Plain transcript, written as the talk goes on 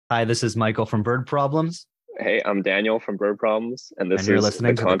Hi, this is Michael from Bird Problems. Hey, I'm Daniel from Bird Problems, and this you're is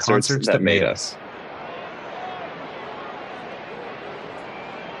listening the to concerts that made us.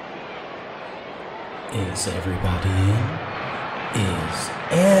 Is everybody in? Is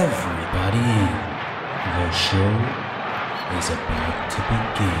everybody in? The show is about to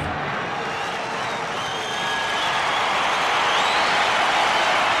begin.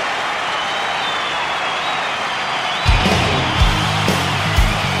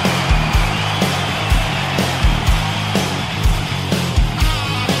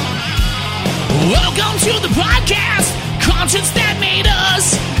 Welcome to the podcast, concerts that made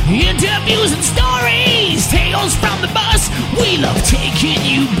us, interviews and stories, tales from the bus. We love taking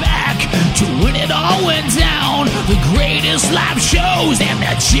you back to when it all went down, the greatest live shows and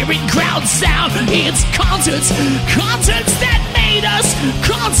the cheering crowd sound. It's concerts that made us,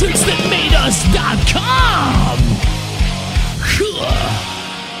 concertsthatmadeus.com.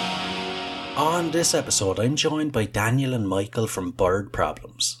 On this episode, I'm joined by Daniel and Michael from Bird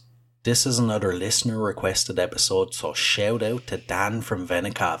Problems. This is another listener-requested episode, so shout out to Dan from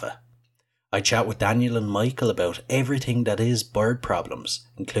Venicava. I chat with Daniel and Michael about everything that is Bird Problems,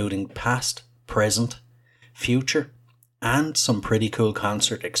 including past, present, future, and some pretty cool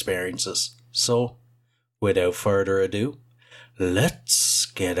concert experiences. So, without further ado, let's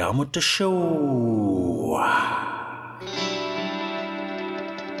get on with the show.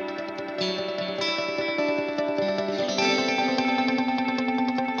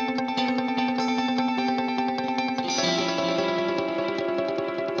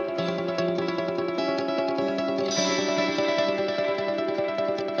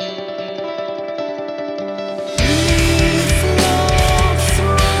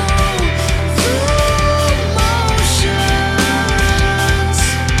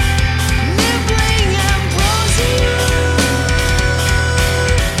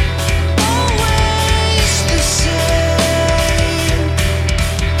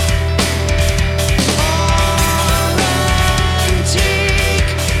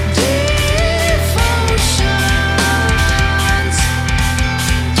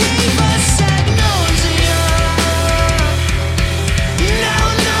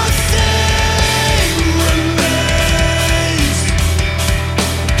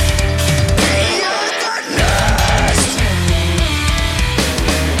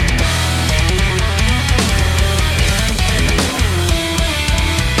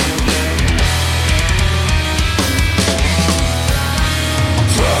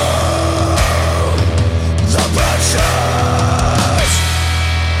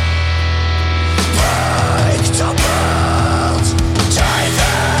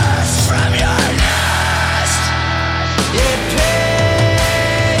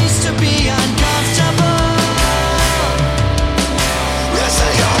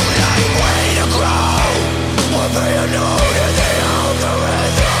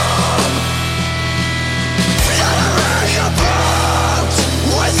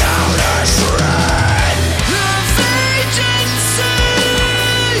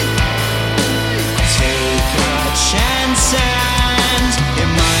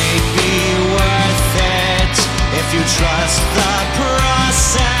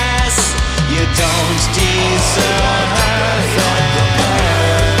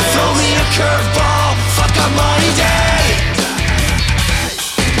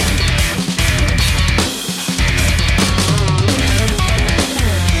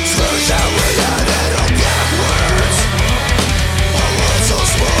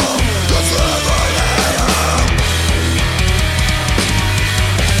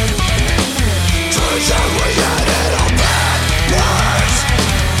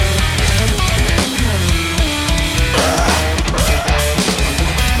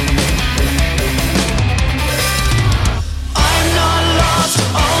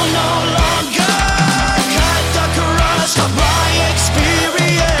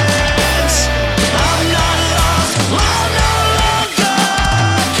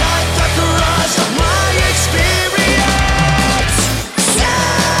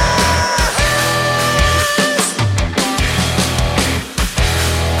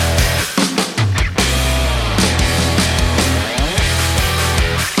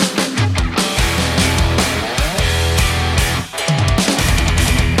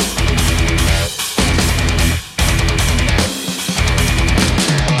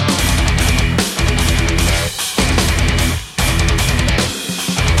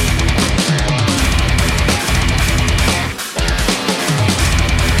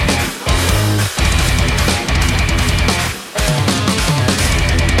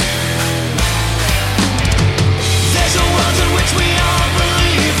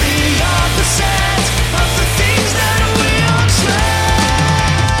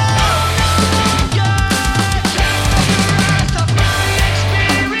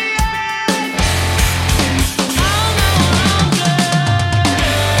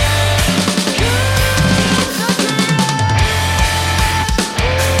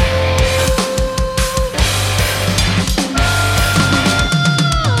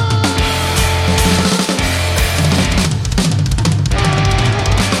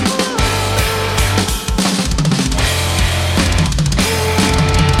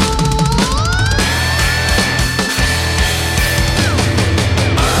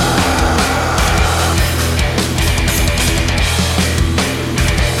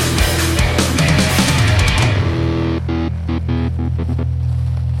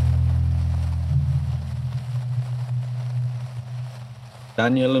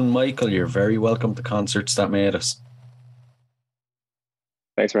 Daniel and Michael, you're very welcome to Concerts That Made Us.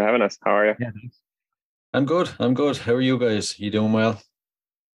 Thanks for having us. How are you? Yeah, thanks. I'm good. How are you guys? You doing well?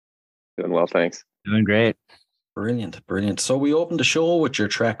 Doing well, thanks. Doing great. Brilliant. So we opened the show with your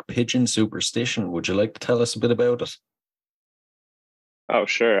track Pigeon Superstition. Would you like to tell us a bit about it? Oh,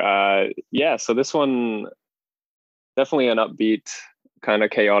 sure. Yeah, so this one, definitely an upbeat, kind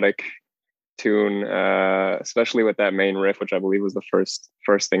of chaotic tune, especially with that main riff, which I believe was the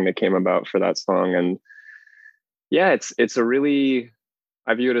first thing that came about for that song. And yeah, it's a really,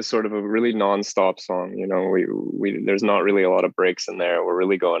 I view it as sort of a really non-stop song. You know, we there's not really a lot of breaks in there. We're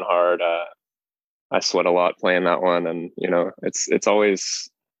really going hard. I sweat a lot playing that one, and you know, it's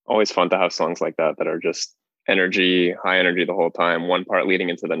always fun to have songs like that are just high energy the whole time. One part leading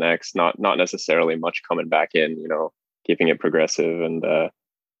into the next, not necessarily much coming back in. You know, keeping it progressive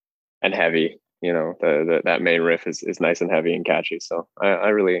and heavy. You know, that main riff is nice and heavy and catchy. So I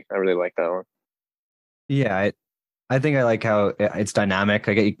really like that one. Yeah, I think I like how it's dynamic.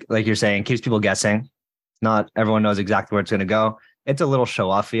 Like you're saying, keeps people guessing. Not everyone knows exactly where it's going to go. It's a little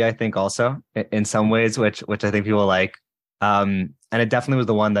show-offy, I think, also in some ways, which I think people like. And it definitely was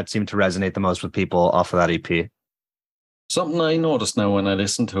the one that seemed to resonate the most with people off of that EP. Something I noticed now when I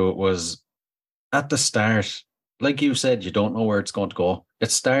listened to it was at the start, like you said, you don't know where it's going to go. It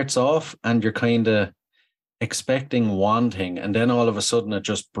starts off and you're kind of expecting one thing, and then all of a sudden it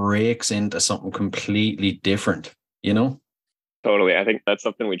just breaks into something completely different, you know? Totally. I think that's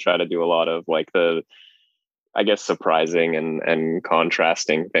something we try to do a lot of, like I guess surprising and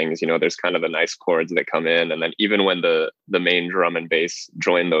contrasting things. You know, there's kind of the nice chords that come in, and then even when the main drum and bass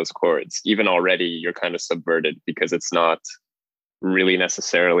join those chords, even already you're kind of subverted because it's not really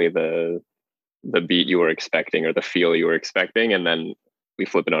necessarily the beat you were expecting or the feel you were expecting, and then we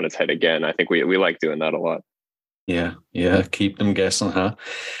flip it on its head again. I think we like doing that a lot. Yeah, keep them guessing, huh?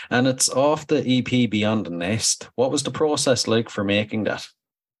 And it's off the EP Beyond the Nest. What was the process like for making that?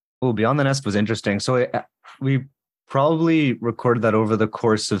 Oh, Beyond the Nest was interesting. So we probably recorded that over the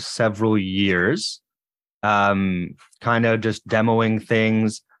course of several years, kind of just demoing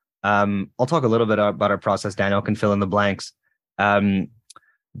things. I'll talk a little bit about our process. Daniel can fill in the blanks.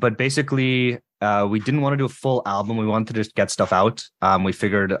 But basically, we didn't want to do a full album. We wanted to just get stuff out. We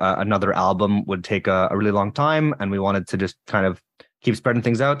figured another album would take a really long time, and we wanted to just kind of keep spreading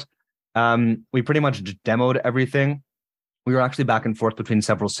things out. We pretty much just demoed everything. We were actually back and forth between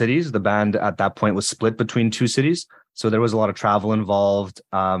several cities. The band at that point was split between two cities, so there was a lot of travel involved.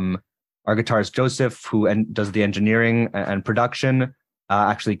 Our guitarist Joseph, who does the engineering and production,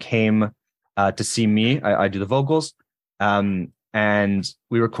 actually came to see me. I do the vocals, and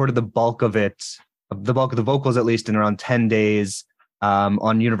we recorded the bulk of the vocals, at least, in around 10 days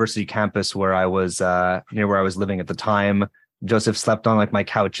on university campus where I was near where I was living at the time. Joseph slept on like my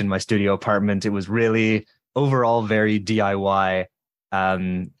couch in my studio apartment. It was really overall very DIY,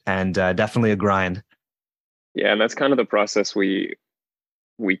 and definitely a grind. Yeah, and that's kind of the process we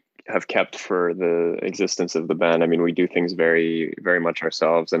have kept for the existence of the band. I mean, we do things very, very much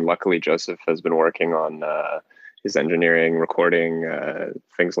ourselves, and luckily Joseph has been working on his engineering, recording,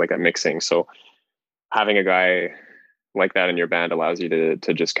 things like that, mixing. So having a guy like that in your band allows you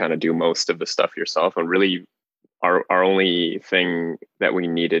to just kind of do most of the stuff yourself. And really, our only thing that we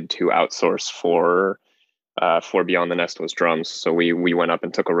needed to outsource for Beyond the Nest was drums. So we went up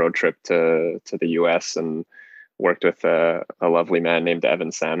and took a road trip to the US and worked with a lovely man named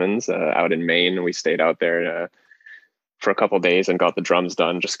Evan Salmons out in Maine. We stayed out there for a couple of days and got the drums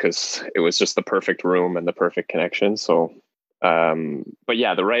done just because it was just the perfect room and the perfect connection. So, but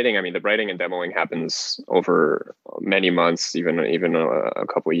yeah, the writing and demoing happens over many months, even a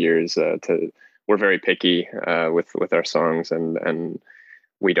couple of years. We're very picky with our songs, and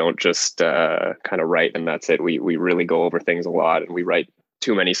we don't just kind of write and that's it. We really go over things a lot, and we write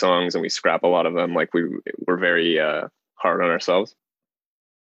too many songs and we scrap a lot of them. Like we're very hard on ourselves.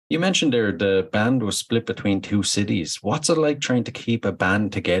 You mentioned there the band was split between two cities. What's it like trying to keep a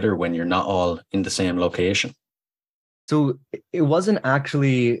band together when you're not all in the same location? So it wasn't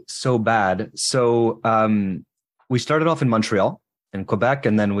actually so bad. So we started off in Montreal, in Quebec,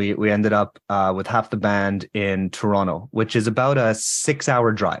 and then we ended up with half the band in Toronto, which is about a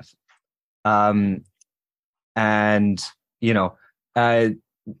 6-hour drive. And, you know,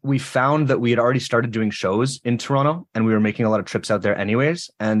 we found that we had already started doing shows in Toronto, and we were making a lot of trips out there anyways.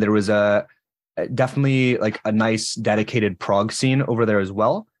 And there was definitely like a nice dedicated prog scene over there as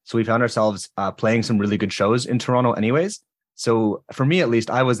well. So we found ourselves playing some really good shows in Toronto anyways. So for me, at least,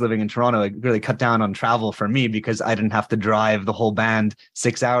 I was living in Toronto. It really cut down on travel for me because I didn't have to drive the whole band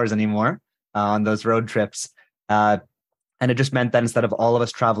 6 hours anymore on those road trips. And And it just meant that instead of all of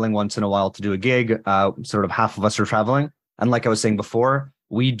us traveling once in a while to do a gig, sort of half of us are traveling. And like I was saying before,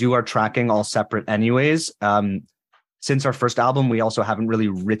 we do our tracking all separate anyways. Since our first album, we also haven't really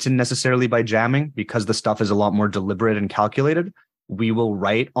written necessarily by jamming because the stuff is a lot more deliberate and calculated. We will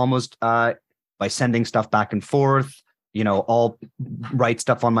write almost by sending stuff back and forth, I'll write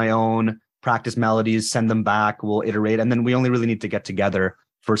stuff on my own, practice melodies, send them back, we'll iterate. And then we only really need to get together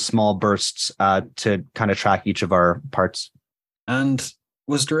for small bursts to kind of track each of our parts. And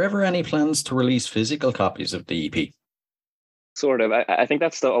was there ever any plans to release physical copies of the EP? Sort of. I think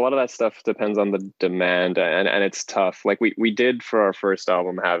that's a lot of that stuff depends on the demand, and it's tough. Like we did for our first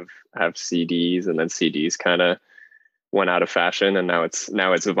album have CDs, and then CDs kind of went out of fashion, and now it's a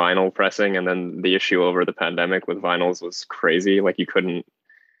vinyl pressing. And then the issue over the pandemic with vinyls was crazy. Like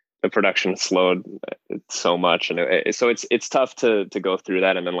the production slowed so much, and so it's tough to go through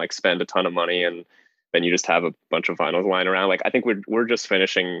that and then like spend a ton of money, and then you just have a bunch of vinyls lying around. Like I think we're just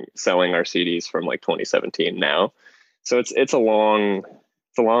finishing selling our CDs from like 2017 now. So it's a long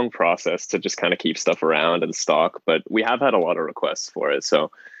process to just kind of keep stuff around and stock, but we have had a lot of requests for it.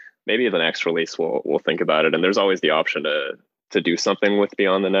 So maybe the next release we'll think about it. And there's always the option to do something with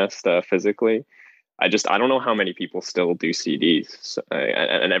Beyond the Nest physically. I don't know how many people still do CDs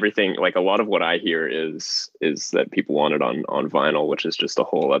and everything. Like a lot of what I hear is that people want it on vinyl, which is just a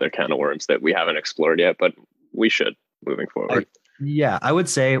whole other can of worms that we haven't explored yet, but we should moving forward. I would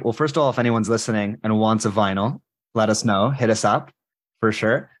say, well, first of all, if anyone's listening and wants a vinyl, let us know, hit us up for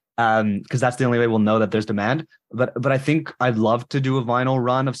sure. Because that's the only way we'll know that there's demand. But I think I'd love to do a vinyl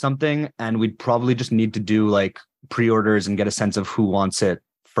run of something, and we'd probably just need to do like pre-orders and get a sense of who wants it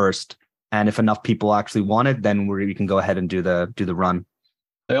first. And if enough people actually want it, then we can go ahead and do the run.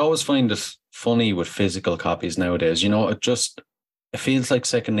 I always find it funny with physical copies nowadays. It feels like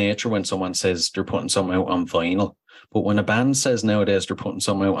second nature when someone says they're putting something out on vinyl. But when a band says nowadays they're putting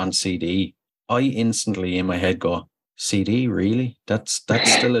something out on CD, I instantly in my head go, CD, really? That's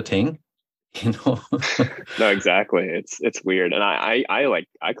still a thing, No, exactly. It's weird, and I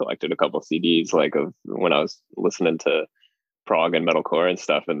collected a couple of CDs like of when I was listening to prog and metalcore and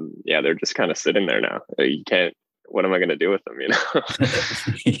stuff, and yeah, they're just kind of sitting there now. You can't. What am I going to do with them?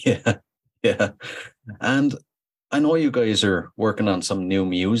 Yeah. And I know you guys are working on some new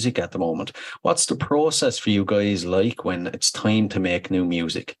music at the moment. What's the process for you guys like when it's time to make new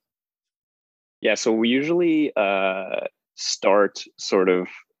music? Yeah, so we usually start sort of.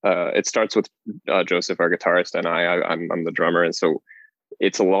 It starts with Joseph, our guitarist, and I'm the drummer, and so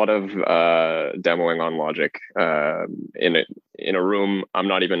it's a lot of demoing on Logic in a room. I'm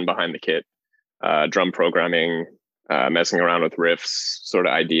not even behind the kit. Drum programming, messing around with riffs, sort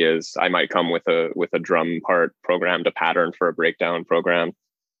of ideas. I might come with a drum part programmed, a pattern for a breakdown program.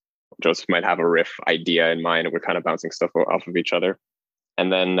 Joseph might have a riff idea in mind, and we're kind of bouncing stuff off of each other,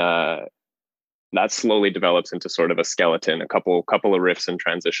 and then. That slowly develops into sort of a skeleton, a couple of riffs and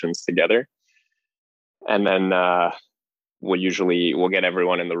transitions together. And then we'll get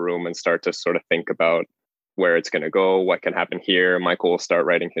everyone in the room and start to sort of think about where it's going to go, what can happen here. Michael will start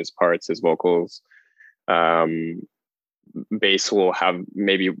writing his parts, his vocals. Bass will have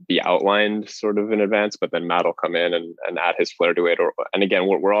maybe be outlined sort of in advance, but then Matt will come in and add his flair to it. And again,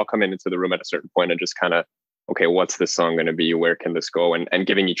 we're all coming into the room at a certain point and just kind of, okay, what's this song going to be? Where can this go? And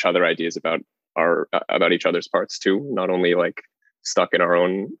giving each other ideas about each other's parts too, not only like stuck in our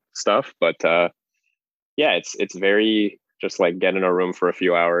own stuff, but it's very just like get in a room for a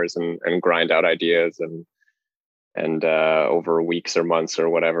few hours and grind out ideas and over weeks or months or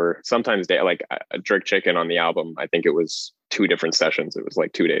whatever. Sometimes like Jerk Chicken on the album, I think it was 2 different sessions. It was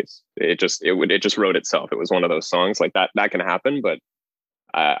like 2 days. It just wrote itself. It was one of those songs like that can happen, but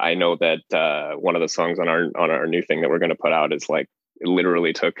I know that one of the songs on our new thing that we're going to put out is like it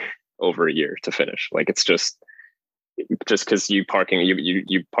literally took over a year to finish. Like it's just because you park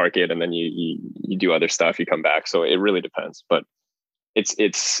it and then you do other stuff, you come back. So it really depends, but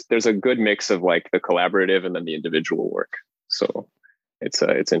there's a good mix of like the collaborative and then the individual work. So it's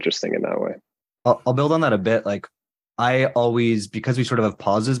interesting in that way. I'll build on that a bit. Like I always, because we sort of have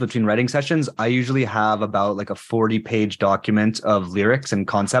pauses between writing sessions, I usually have about like a 40-page document of lyrics and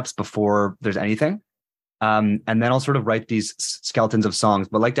concepts before there's anything. And then I'll sort of write these skeletons of songs.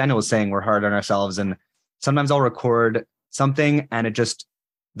 But like Daniel was saying, we're hard on ourselves. And sometimes I'll record something and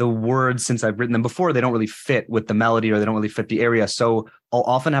the words, since I've written them before, they don't really fit with the melody or they don't really fit the area. So I'll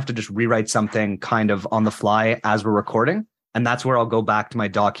often have to just rewrite something kind of on the fly as we're recording. And that's where I'll go back to my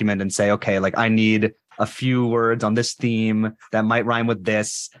document and say, okay, like I need a few words on this theme that might rhyme with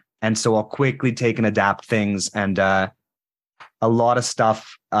this. And so I'll quickly take and adapt things. And a lot of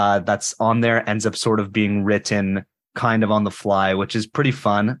stuff that's on there ends up sort of being written kind of on the fly, which is pretty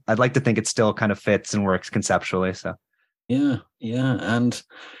fun. I'd like to think it still kind of fits and works conceptually. So Yeah. And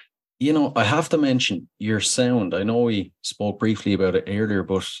I have to mention your sound. I know we spoke briefly about it earlier,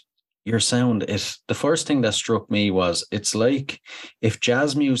 but your sound, the first thing that struck me was it's like if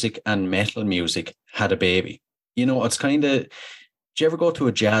jazz music and metal music had a baby. It's kind of, do you ever go to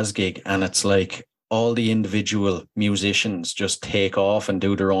a jazz gig and it's like all the individual musicians just take off and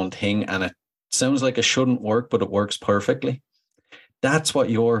do their own thing, and it sounds like it shouldn't work, but it works perfectly? That's what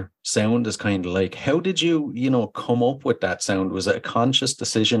your sound is kind of like. How did you, come up with that sound? Was it a conscious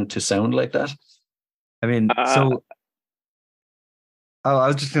decision to sound like that? I mean, I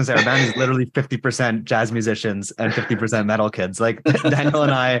was just going to say, our band is literally 50% jazz musicians and 50% metal kids. Like Daniel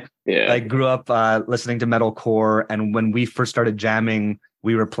and I grew up listening to metalcore. And when we first started jamming,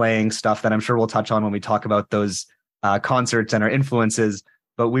 we were playing stuff that I'm sure we'll touch on when we talk about those concerts and our influences.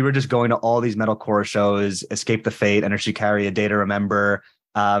 But we were just going to all these metalcore shows, Escape the Fate, Energy Carry, A Day to Remember,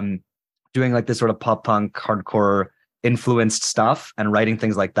 doing like this sort of pop punk, hardcore influenced stuff and writing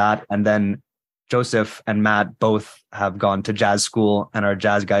things like that. And then Joseph and Matt both have gone to jazz school and are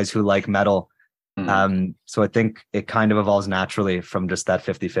jazz guys who like metal. So I think it kind of evolves naturally from just that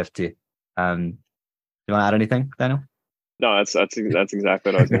 50-50. You want to add anything, Daniel? No, that's exactly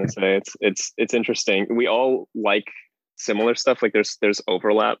what I was going to say. It's interesting. We all like similar stuff. Like there's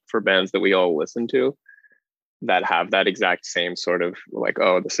overlap for bands that we all listen to that have that exact same sort of like,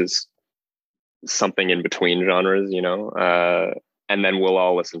 oh, this is something in between genres, and then we'll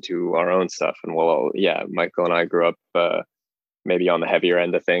all listen to our own stuff, and Michael and I grew up maybe on the heavier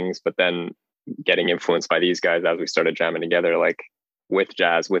end of things, but then getting influenced by these guys as we started jamming together, like with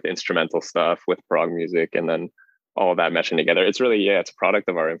jazz, with instrumental stuff, with prog music, and then all of that meshing together. It's really, it's a product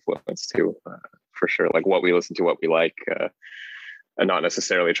of our influence too, for sure. Like what we listen to, what we like, and not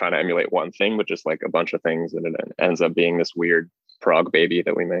necessarily trying to emulate one thing, but just like a bunch of things, and it ends up being this weird prog baby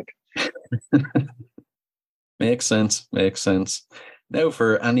that we make. Makes sense. Now,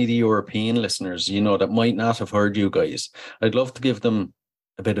 for any of the European listeners, that might not have heard you guys, I'd love to give them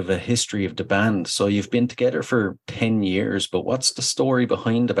a bit of a history of the band. So you've been together for 10 years, but what's the story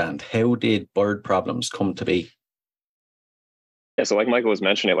behind the band? How did Bird Problems come to be? Yeah, so like Michael was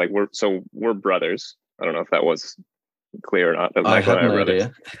mentioning, like we're brothers. I don't know if that was clear or not, but Michael and I have are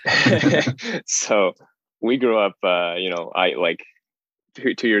no brothers. So we grew up, I like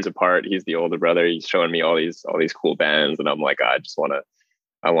 2 years apart. He's the older brother. He's showing me all these cool bands, and I'm like, I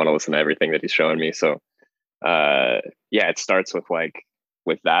want to listen to everything that he's showing me. So it starts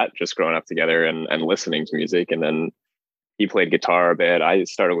with that, just growing up together and listening to music. And then he played guitar a bit. I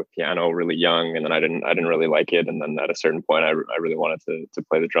started with piano really young, and then I didn't really like it. And then at a certain point, I really wanted to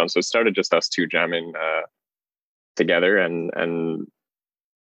play the drums. So it started just us two jamming together. And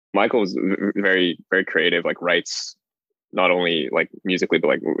Michael was very, very creative, like writes not only like musically, but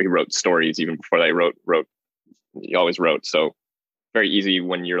like he wrote stories even before they wrote. He always wrote. So very easy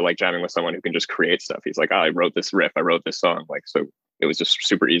when you're like jamming with someone who can just create stuff. He's like, I wrote this riff, I wrote this song. Like, so it was just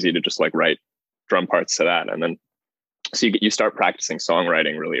super easy to just like write drum parts to that. And then, so you start practicing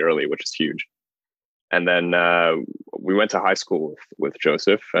songwriting really early, which is huge. And then we went to high school with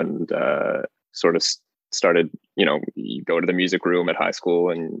Joseph, and sort of started, you go to the music room at high school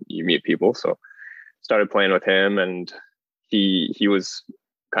and you meet people. So started playing with him, and he was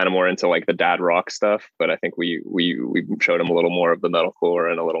kind of more into like the dad rock stuff, but I think we showed him a little more of the metalcore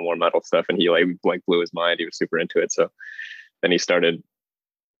and a little more metal stuff, and he like blew his mind. He was super into it. So then he started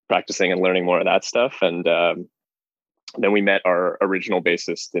practicing and learning more of that stuff. And then we met our original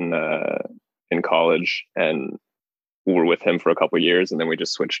bassist in college, and we were with him for a couple of years, and then we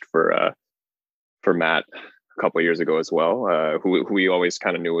just switched for Matt a couple of years ago as well, who we always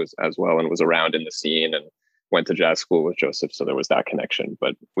kind of knew as well and was around in the scene and went to jazz school with Joseph. So there was that connection.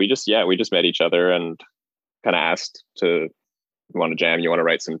 But we just met each other and kind of asked you want to jam, you want to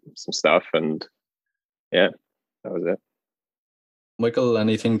write some stuff, and that was it. Michael,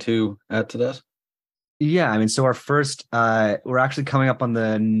 anything to add to that? Yeah, I mean, so our first, we're actually coming up on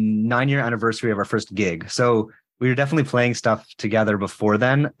the 9-year anniversary of our first gig. So we were definitely playing stuff together before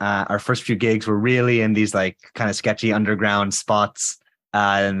then. Our first few gigs were really in these like kind of sketchy underground spots.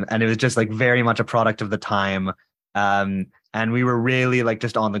 And it was just like very much a product of the time. And we were really like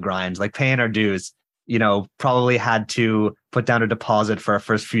just on the grind, like paying our dues, probably had to put down a deposit for our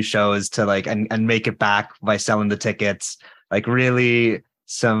first few shows to like, and make it back by selling the tickets, like really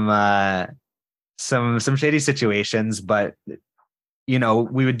some shady situations. But,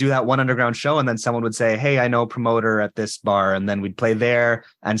 we would do that one underground show, and then someone would say, hey, I know a promoter at this bar. And then we'd play there,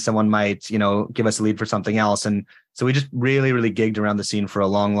 and someone might, give us a lead for something else. And so we just really, really gigged around the scene for a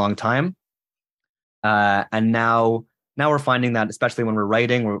long, long time. And now we're finding that, especially when we're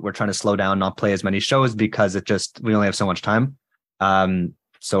writing, we're trying to slow down, not play as many shows because we only have so much time.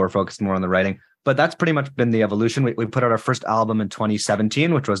 So we're focused more on the writing. But that's pretty much been the evolution. We put out our first album in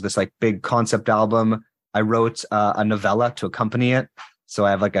 2017, which was this like big concept album. I wrote a novella to accompany it. So I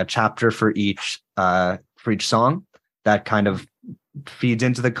have like a chapter for each song that kind of feeds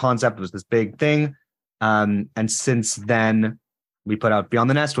into the concept. It was this big thing. And since then, we put out Beyond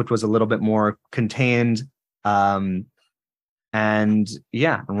the Nest, which was a little bit more contained. And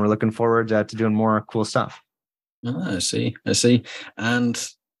we're looking forward to doing more cool stuff. I see. And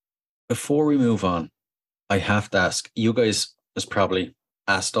before we move on, I have to ask, you guys is probably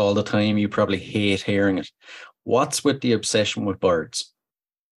asked all the time, you probably hate hearing it. What's with the obsession with birds?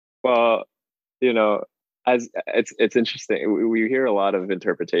 Well, as it's interesting. We hear a lot of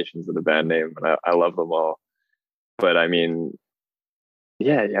interpretations of the band name, and I love them all. But I mean,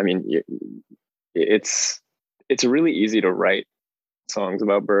 it's really easy to write songs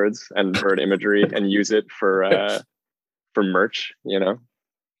about birds and bird imagery and use it for merch.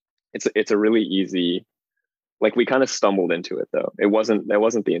 It's a really easy. Like, we kind of stumbled into it, though. That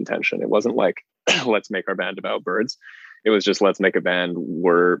wasn't the intention. It wasn't like, let's make our band about birds. It was just, let's make a band.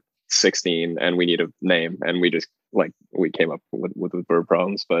 We're 16 and we need a name, and we just we came up with Bird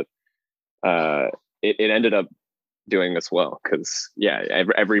Problems. But it ended up doing this well because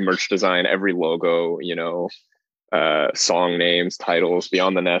every merch design, every logo, song names, titles.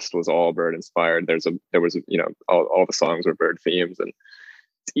 Beyond the Nest was all bird inspired. There was all the songs were bird themes, and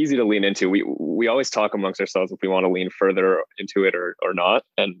it's easy to lean into. We always talk amongst ourselves if we want to lean further into it or not,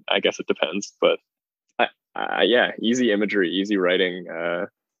 and I guess it depends. But easy imagery, easy writing.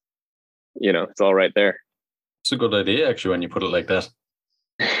 It's all right there. It's a good idea, actually, when you put it like that.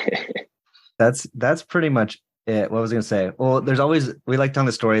 That's pretty much it. What was I going to say? Well, we like telling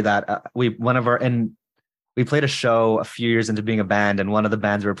the story that we played a show a few years into being a band, and one of the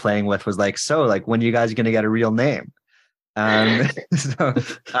bands we were playing with was like, so like, when are you guys going to get a real name? So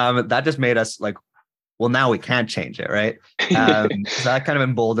that just made us like, well, now we can't change it, right? So that kind of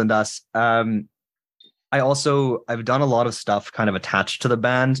emboldened us. I've done a lot of stuff kind of attached to the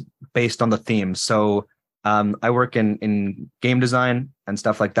band based on the theme. So I work in game design and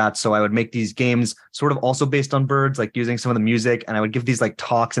stuff like that. So I would make these games sort of also based on birds, like using some of the music, and I would give these like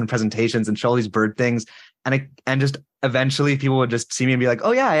talks and presentations and show all these bird things. And just eventually people would just see me and be like,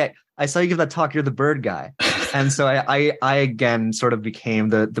 oh yeah, I saw you give that talk. You're the bird guy. And so I again sort of became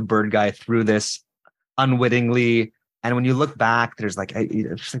the bird guy through this unwittingly. And when you look back, there's like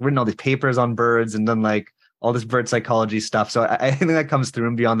just like written all these papers on birds and then like all this bird psychology stuff. So I think that comes through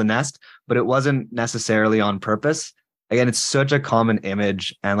in Beyond the Nest, but it wasn't necessarily on purpose. Again, it's such a common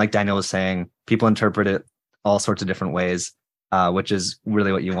image. And like Daniel was saying, people interpret it all sorts of different ways, which is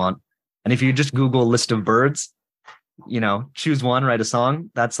really what you want. And if you just Google list of birds, choose one, write a song.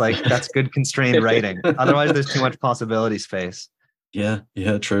 That's good constrained writing. Otherwise, there's too much possibility space. Yeah,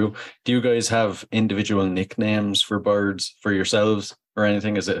 true. Do you guys have individual nicknames for birds for yourselves or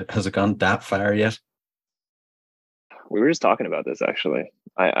anything? Has it gone that far yet? We were just talking about this, actually.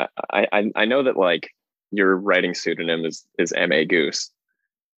 I know that like your writing pseudonym is M.A. Goose.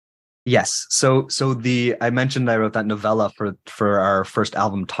 Yes. So I mentioned I wrote that novella for our first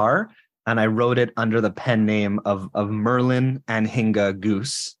album, Tar, and I wrote it under the pen name of Merlin and Hinga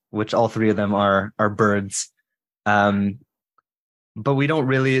Goose, which all three of them are birds. But we don't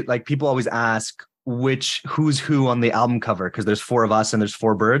really like, people always ask who's who on the album cover, because there's 4 of us and there's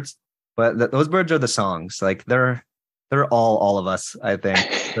 4 birds, but those birds are the songs. Like they're all of us. I think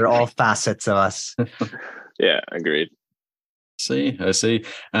they're all facets of us. Yeah, agreed. I see.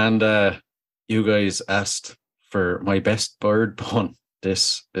 And you guys asked for my best bird pun.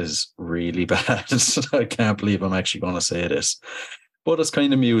 This is really bad. I can't believe I'm actually going to say this, but it's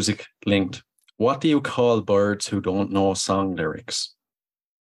kind of music linked. What do you call birds who don't know song lyrics?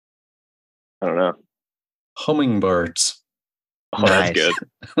 I don't know. Hummingbirds. Oh, nice. That's good.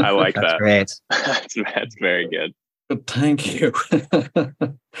 I like that. Great. That's very good. Thank you.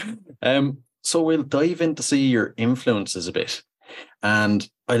 So we'll dive in to see your influences a bit. And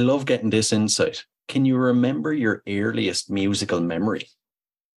I love getting this insight. Can you remember your earliest musical memory?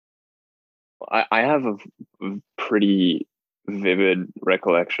 I have a pretty vivid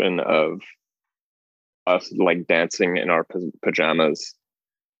recollection of us like dancing in our pajamas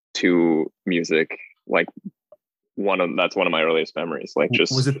to music. Like that's one of my earliest memories. Like,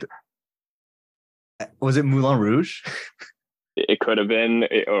 just was it Moulin Rouge? It could have been,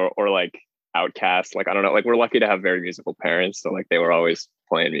 or like Outcast. Like, I don't know. Like, we're lucky to have very musical parents, so like they were always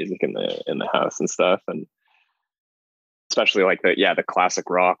playing music in the house and stuff. And especially like the classic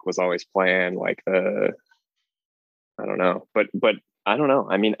rock was always playing, like I don't know, but I don't know.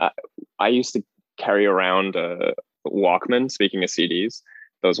 I mean, I used to carry around a Walkman. Speaking of CDs,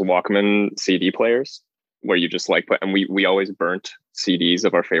 those Walkman CD players where you just like put, and we always burnt CDs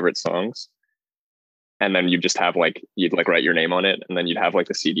of our favorite songs, and then you just have like, you'd like write your name on it, and then you'd have like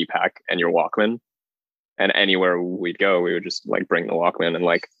the CD pack and your Walkman, and anywhere we'd go, we would just like bring the Walkman and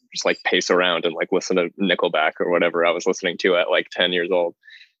like just like pace around and like listen to Nickelback or whatever I was listening to at like 10 years old.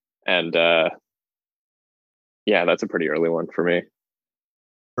 And yeah, that's a pretty early one for me.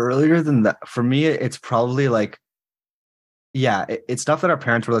 Earlier than that, for me, it's probably like, yeah, it's stuff that our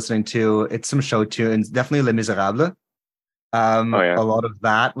parents were listening to. It's some show tunes, definitely Les Miserables. Oh, yeah. A lot of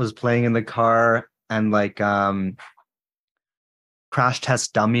that was playing in the car, and like Crash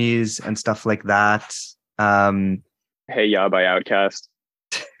Test Dummies and stuff like that. Hey Ya by Outkast.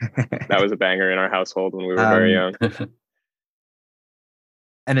 That was a banger in our household when we were very young.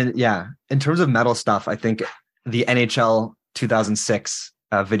 And in terms of metal stuff, I think the NHL 2006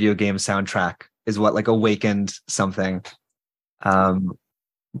 video game soundtrack is what like awakened something. There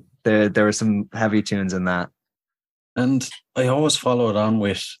were some heavy tunes in that. And I always followed on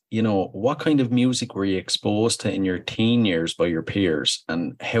with, what kind of music were you exposed to in your teen years by your peers?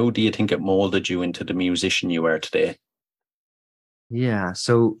 And how do you think it molded you into the musician you are today? Yeah.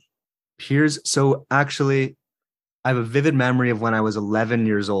 So actually, I have a vivid memory of when I was 11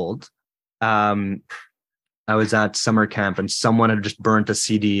 years old. I was at summer camp and someone had just burnt a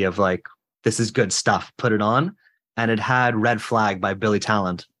CD of like, this is good stuff, put it on. And it had Red Flag by Billy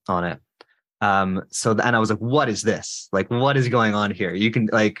Talent on it. And I was like, what is this? Like, what is going on here? You can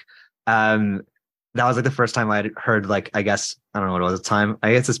like, that was like the first time I had heard like, I guess, I don't know what it was at the time.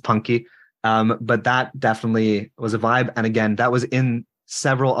 I guess it's punky. But that definitely was a vibe. And again, that was in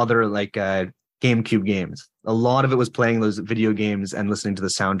several other like GameCube games. A lot of it was playing those video games and listening to the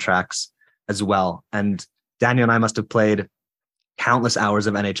soundtracks as well. And Daniel and I must have played countless hours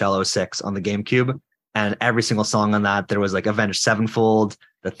of NHL 06 on the GameCube. And every single song on that, there was like Avenged Sevenfold.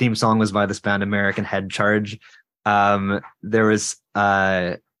 The theme song was by this band, American Head Charge. There was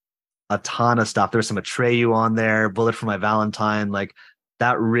a ton of stuff. There was some Atreyu on there, Bullet for My Valentine. Like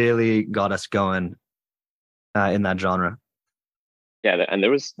that really got us going in that genre. Yeah, and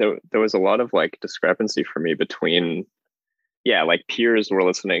there was a lot of like discrepancy for me between, like peers were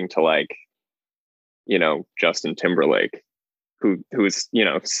listening to like, Justin Timberlake, who's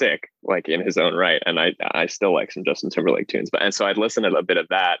sick like in his own right, and I still like some Justin Timberlake tunes, and so I'd listen to a bit of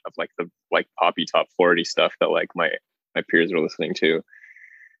that, of like the like poppy top 40 stuff that like my peers were listening to,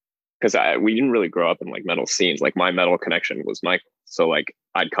 because we didn't really grow up in like metal scenes. Like my metal connection was Michael, so like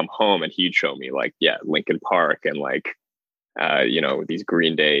I'd come home and he'd show me like Linkin Park and like these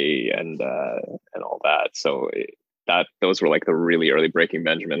Green Day and all that. So those were like the really early Breaking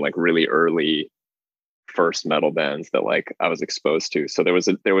Benjamin, like really early first metal bands that like I was exposed to. So there was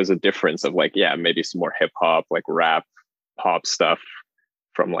a difference of like, maybe some more hip hop, like rap, pop stuff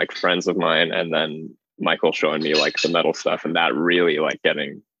from like friends of mine, and then Michael showing me like the metal stuff, and that really like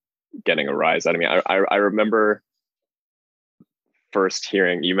getting a rise out of me. I remember first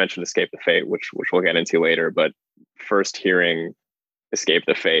hearing, you mentioned Escape the Fate, which we'll get into later, but first hearing Escape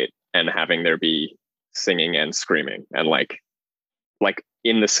the Fate and having there be singing and screaming and like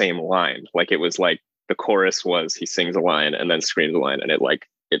in the same line. Like it was like the chorus was he sings a line and then screams a line, and it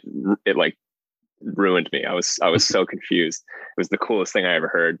ruined me. I was so confused. It was the coolest thing I ever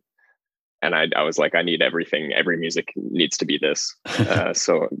heard. And I was like, I need everything. Every music needs to be this.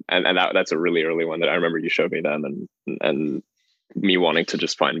 So that's a really early one that I remember you showed me then, and me wanting to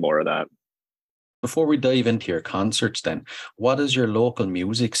just find more of that. Before we dive into your concerts then, what is your local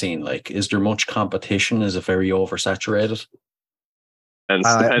music scene like? Is there much competition? Is it very oversaturated? And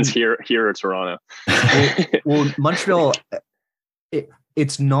depends here or Toronto. well, Montreal,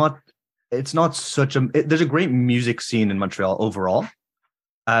 it's not such a... there's a great music scene in Montreal overall.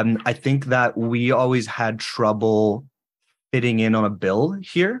 I think that we always had trouble fitting in on a bill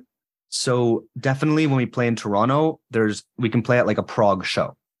here. So definitely when we play in Toronto, we can play at like a prog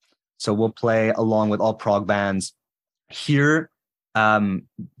show. So we'll play along with all prog bands. Here,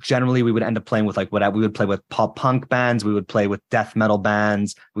 generally we would end up playing with like we would play with pop punk bands, we would play with death metal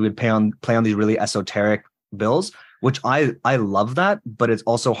bands, we would play on these really esoteric bills, which I love that, but it's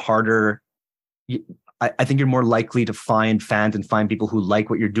also harder. I think you're more likely to find fans and find people who like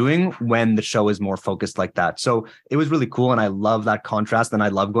what you're doing when the show is more focused like that. So it was really cool, and I love that contrast, and I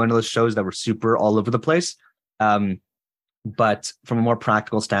love going to those shows that were super all over the place. But from a more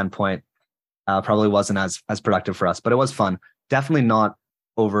practical standpoint, probably wasn't as productive for us, but it was fun. Definitely not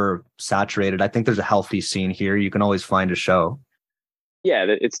oversaturated. I think there's a healthy scene here. You can always find a show. Yeah,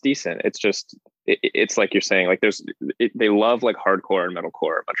 it's decent. It's just it's like you're saying, like they love like hardcore and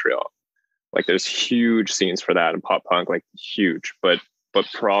metalcore in Montreal. Like there's huge scenes for that, and pop punk, like huge, but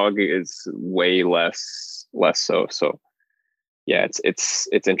prog is way less so. So yeah, it's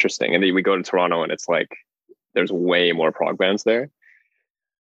interesting. And then we go to Toronto and it's like there's way more prog bands there.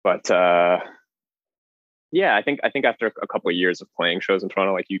 But yeah, I think after a couple of years of playing shows in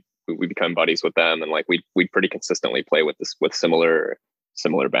Toronto, like we become buddies with them, and like we pretty consistently play with similar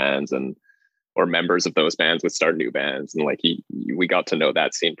bands, and or members of those bands would start new bands, and like we got to know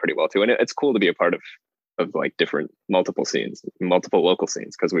that scene pretty well too. And it's cool to be a part of like multiple local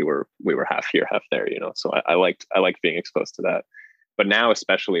scenes, because we were half here, half there, you know. So I liked being exposed to that. But now,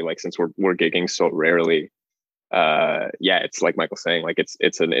 especially like since we're gigging so rarely, yeah, it's like Michael's saying, like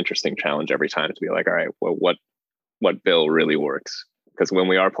it's an interesting challenge every time to be like, all right, well, what bill really works? Because when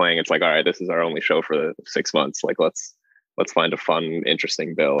we are playing, it's like, all right, this is our only show for the 6 months. Like let's find a fun,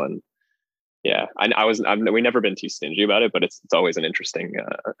 interesting bill. And yeah, we never been too stingy about it, but it's always an interesting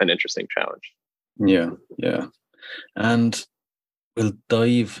challenge. Yeah. And we'll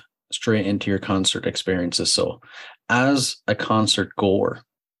dive straight into your concert experiences. So as a concert goer,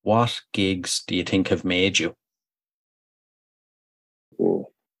 what gigs do you think have made you? Ooh,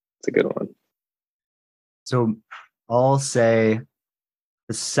 it's a good one. So I'll say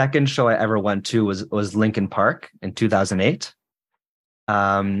the second show I ever went to was Linkin Park in 2008.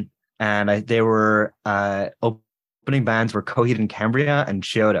 And they were opening bands were Coheed and Cambria and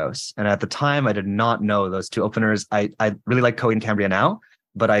Chiodos. And at the time, I did not know those two openers. I really like Coheed and Cambria now,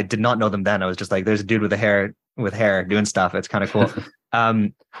 but I did not know them then. I was just like, there's a dude with hair doing stuff. It's kind of cool.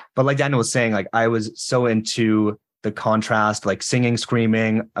 But like Daniel was saying, like I was so into the contrast, like singing,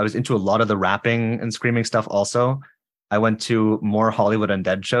 screaming. I was into a lot of the rapping and screaming stuff also. I went to more Hollywood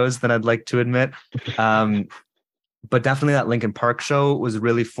Undead shows than I'd like to admit. But definitely that Linkin Park show was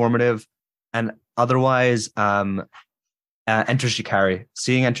really formative. And otherwise, Enter Shikari.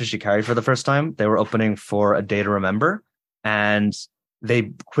 Seeing Enter Shikari for the first time, they were opening for A Day to Remember. And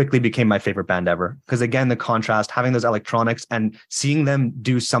they quickly became my favorite band ever. Because again, the contrast, having those electronics and seeing them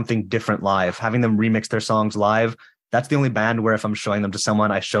do something different live, having them remix their songs live. That's the only band where if I'm showing them to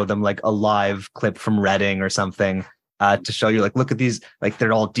someone, I show them like a live clip from Reading or something to show you like, look at these, like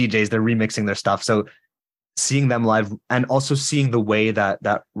they're all DJs, they're remixing their stuff. So seeing them live and also seeing the way that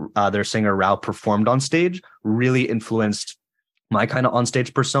their singer Rao performed on stage really influenced my kind of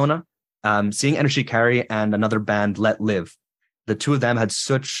onstage persona. Seeing Enter Shikari and another band, Let Live, the two of them had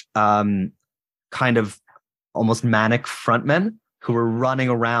such kind of almost manic frontmen who were running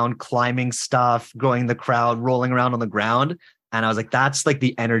around, climbing stuff, going in the crowd, rolling around on the ground. And I was like, that's like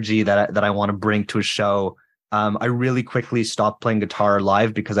the energy that I want to bring to a show. I really quickly stopped playing guitar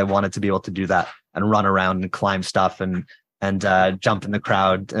live because I wanted to be able to do that and run around and climb stuff and jump in the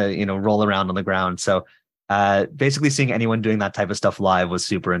crowd, roll around on the ground. So basically seeing anyone doing that type of stuff live was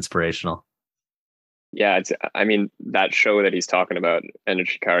super inspirational. Yeah, that show that he's talking about, Enter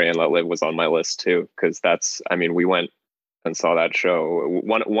Shikari and Let Live, was on my list too, because we went and saw that show.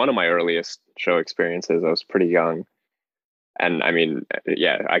 One of my earliest show experiences. I was pretty young. And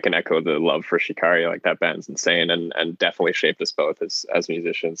yeah, I can echo the love for Shikari. Like that band's insane and definitely shaped us both as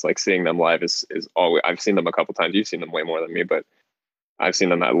musicians. Like seeing them live is always, I've seen them a couple times. You've seen them way more than me, but I've seen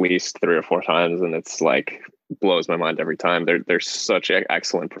them at least 3 or 4 times, and it's like blows my mind every time. They're such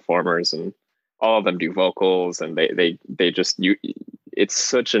excellent performers, and all of them do vocals, and they just it's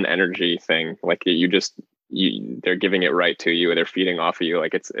such an energy thing. Like they're giving it right to you, they're feeding off of you.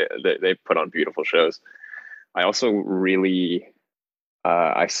 Like they put on beautiful shows. I also really,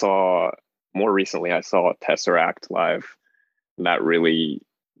 I saw Tesseract live. And that really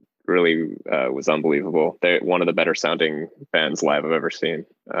was unbelievable. They're one of the better sounding bands live I've ever seen.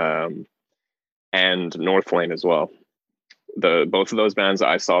 And Northlane as well. Both of those bands,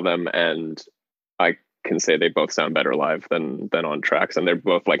 I saw them, and I can say they both sound better live than on tracks. And they're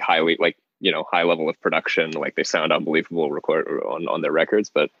both like highly, like, high level of production. Like they sound unbelievable on their records,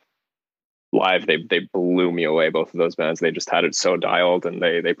 but live they blew me away. Both of those bands, they just had it so dialed, and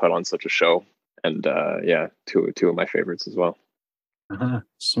they put on such a show. And yeah, two of my favorites as well.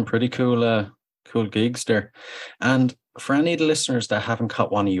 Some pretty cool gigs there. And for any of the listeners that haven't caught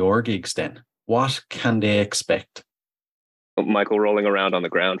one of your gigs, then what can they expect? Michael rolling around on the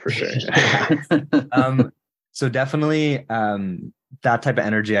ground for sure. So definitely that type of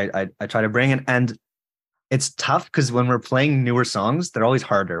energy I try to bring in. And it's tough because when we're playing newer songs, they're always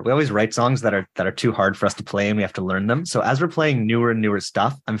harder. We always write songs that are too hard for us to play, and we have to learn them. So as we're playing newer and newer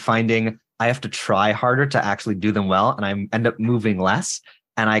stuff, I'm finding I have to try harder to actually do them well, and I end up moving less.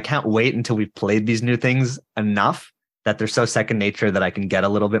 And I can't wait until we've played these new things enough that they're so second nature that I can get a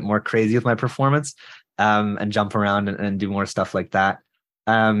little bit more crazy with my performance, and jump around and do more stuff like that.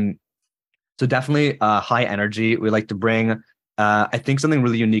 So definitely high energy. We like to bring, I think something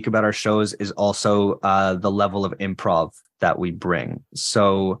really unique about our shows is also the level of improv that we bring.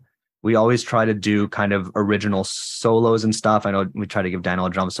 So we always try to do kind of original solos and stuff. I know we try to give Daniel a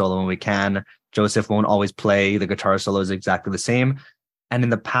drum solo when we can. Joseph won't always play the guitar solos exactly the same. And in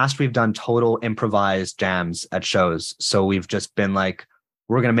the past, we've done total improvised jams at shows. So we've just been like,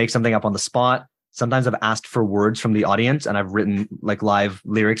 we're going to make something up on the spot. Sometimes I've asked for words from the audience and I've written like live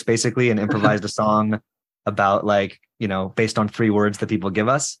lyrics basically and improvised a song about like, based on 3 words that people give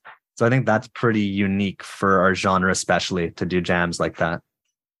us. So I think that's pretty unique for our genre, especially to do jams like that.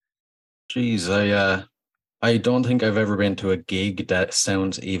 Jeez, I don't think I've ever been to a gig that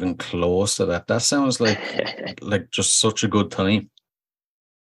sounds even close to that. That sounds like just such a good time.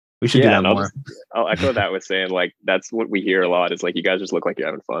 We should do that more. I'll echo that with saying like that's what we hear a lot is like you guys just look like you're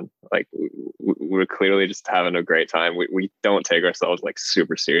having fun. Like we're clearly just having a great time. We don't take ourselves like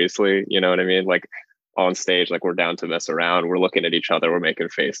super seriously. You know what I mean? Like on stage, like we're down to mess around. We're looking at each other. We're making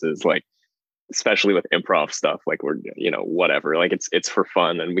faces. Like especially with improv stuff, like we're whatever. Like it's for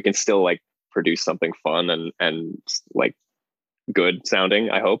fun, and we can still like produce something fun and like good sounding.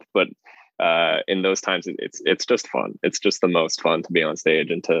 I hope, but. In those times, it's just fun. It's just the most fun to be on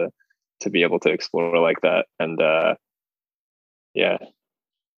stage and to be able to explore like that. And yeah.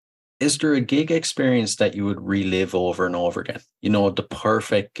 Is there a gig experience that you would relive over and over again? The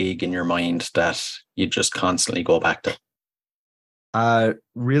perfect gig in your mind that you just constantly go back to?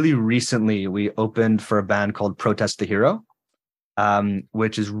 Really recently, we opened for a band called Protest the Hero,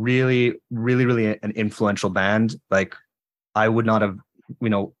 which is really, really, really an influential band. Like I would not have,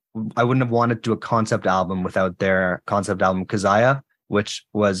 I wouldn't have wanted to do a concept album without their concept album Kazaya, which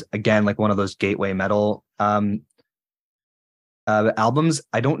was again like one of those gateway metal albums.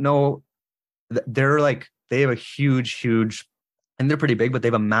 I don't know, they're like they have a huge, and they're pretty big, but they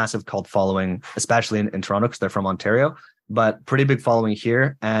have a massive cult following, especially in Toronto because they're from Ontario, but pretty big following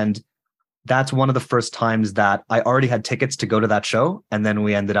here. And that's one of the first times that I already had tickets to go to that show, and then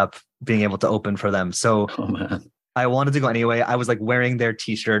we ended up being able to open for them. So. Oh man. I wanted to go anyway. I was like wearing their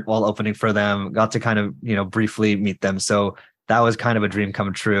t-shirt while opening for them, got to kind of, briefly meet them. So that was kind of a dream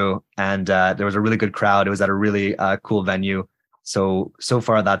come true. And there was a really good crowd. It was at a really cool venue. So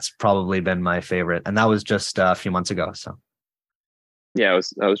far, that's probably been my favorite. And that was just a few months ago. So. Yeah,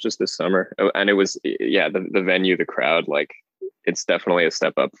 that was just this summer. And it was, the venue, the crowd, like it's definitely a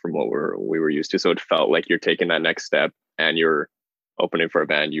step up from what we were used to. So it felt like you're taking that next step and you're opening for a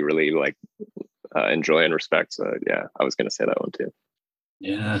band you really like, enjoy and respect. So yeah, I was going to say that one too.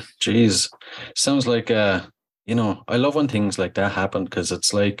 Yeah, geez, sounds like I love when things like that happen because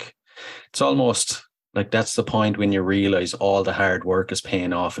it's like it's almost like that's the point when you realize all the hard work is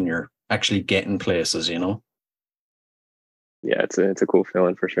paying off and you're actually getting places. Yeah, it's a cool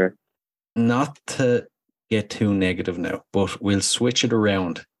feeling for sure. Not to get too negative now, but we'll switch it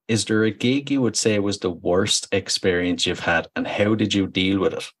around. Is there a gig you would say was the worst experience you've had, and how did you deal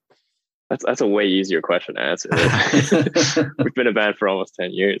with it? That's a way easier question to answer. We've been a band for almost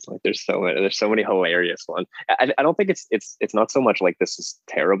 10 years. Like there's so many hilarious ones. I don't think it's not so much like this is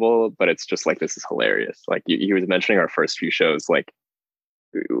terrible, but it's just like this is hilarious. Like he was mentioning our first few shows, like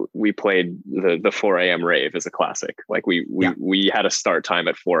we played the 4 a.m. rave as a classic. Like we had a start time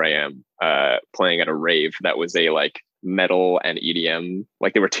at 4 a.m. Playing at a rave that was a like metal and EDM.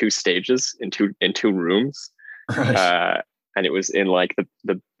 Like there were 2 stages in two rooms. Right. And it was in like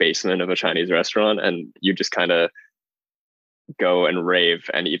the basement of a Chinese restaurant, and you just kind of go and rave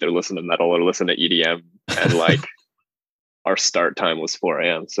and either listen to metal or listen to EDM. And like our start time was 4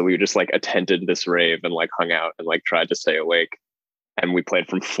 a.m. So we just like attended this rave and like hung out and like tried to stay awake. And we played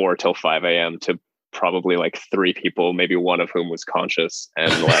from 4 till 5 a.m. to probably like 3 people, maybe one of whom was conscious,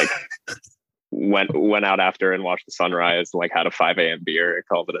 and like went out after and watched the sunrise, and like had a 5 a.m. beer and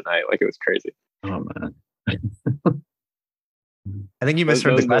called it a night. Like it was crazy. Oh man. I think you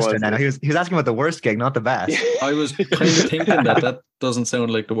misheard the question. He was asking about the worst gig, not the best. I was kind of thinking that doesn't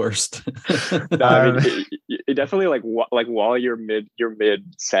sound like the worst. No, I mean, it definitely like while you're mid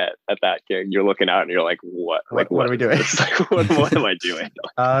set at that gig, you're looking out and you're like, what are we doing? Like, what am I doing?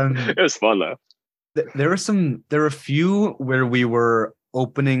 It was fun though. There were a few where we were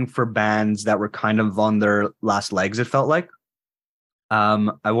opening for bands that were kind of on their last legs. It felt like.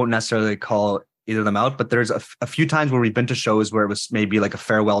 I won't necessarily call either of them out, but there's a few times where we've been to shows where it was maybe like a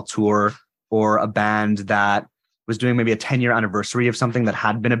farewell tour or a band that was doing maybe a 10-year anniversary of something that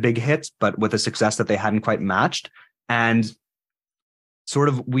had been a big hit, but with a success that they hadn't quite matched. And sort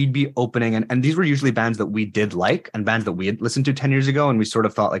of we'd be opening, and these were usually bands that we did like and bands that we had listened to 10 years ago, and we sort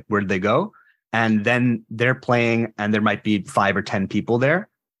of thought like, where did they go? And then they're playing and there might be 5 or 10 people there,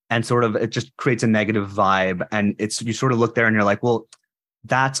 and sort of it just creates a negative vibe. And it's, you sort of look there and you're like, well,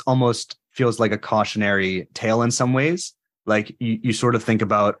 that's almost feels like a cautionary tale in some ways. Like you sort of think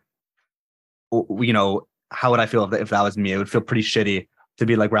about, you know, how would I feel if that was me? It would feel pretty shitty to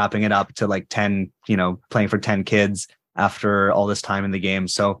be like wrapping it up to like 10, you know, playing for 10 kids after all this time in the game.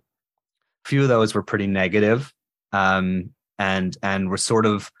 So a few of those were pretty negative. And we're sort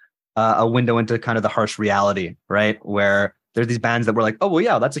of a window into kind of the harsh reality, right? Where there's these bands that were like, oh, well,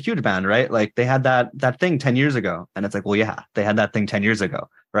 yeah, that's a huge band, right? Like they had that thing 10 years ago. And it's like, well, yeah, they had that thing 10 years ago,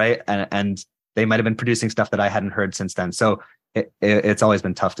 right? And they might have been producing stuff that I hadn't heard since then. So it's always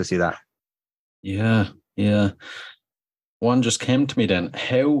been tough to see that. Yeah. One just came to me then.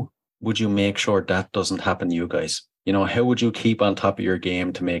 How would you make sure that doesn't happen to you guys? You know, how would you keep on top of your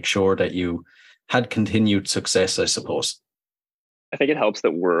game to make sure that you had continued success, I suppose? I think it helps that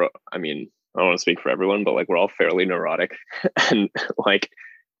I don't want to speak for everyone, but like we're all fairly neurotic and like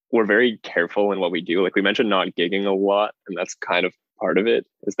we're very careful in what we do. Like we mentioned not gigging a lot, and that's kind of part of it,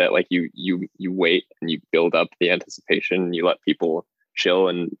 is that like you wait and you build up the anticipation and you let people chill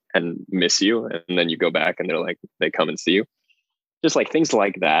and miss you, and then you go back and they come and see you. Just like things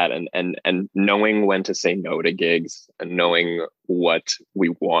like that, and knowing when to say no to gigs and knowing what we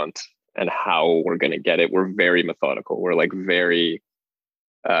want and how we're going to get it. We're very methodical. We're like very,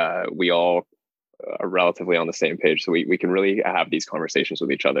 we all are relatively on the same page. So we can really have these conversations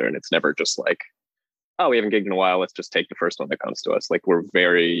with each other, and it's never just like, oh, we haven't gigged in a while, let's just take the first one that comes to us. Like we're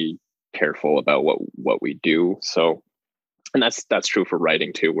very careful about what we do. So, and that's true for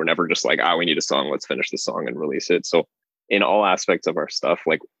writing too. We're never just like, oh, we need a song, let's finish the song and release it. So in all aspects of our stuff,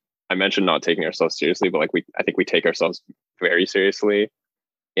 like I mentioned not taking ourselves seriously, but like I think we take ourselves very seriously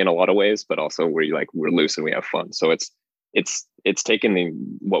in a lot of ways, but also we're loose and we have fun. So it's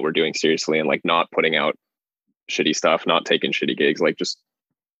taking what we're doing seriously and like not putting out shitty stuff, not taking shitty gigs, like just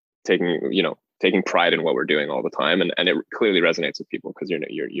taking pride in what we're doing all the time. And it clearly resonates with people, because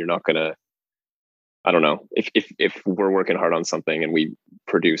you're not gonna, I don't know, if we're working hard on something and we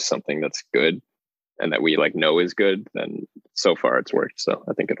produce something that's good and that we like know is good, then so far it's worked. So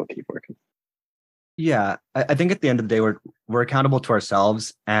I think it'll keep working. Yeah, I think at the end of the day, we're accountable to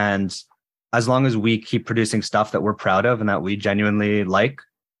ourselves, and as long as we keep producing stuff that we're proud of and that we genuinely like,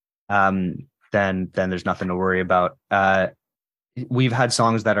 then there's nothing to worry about. We've had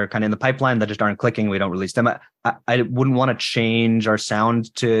songs that are kind of in the pipeline that just aren't clicking. We don't release them. I wouldn't want to change our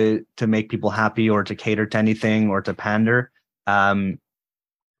sound to make people happy or to cater to anything or to pander.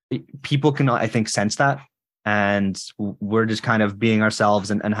 People can, I think, sense that. And we're just kind of being ourselves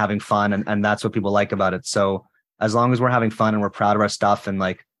and having fun. And that's what people like about it. So as long as we're having fun and we're proud of our stuff and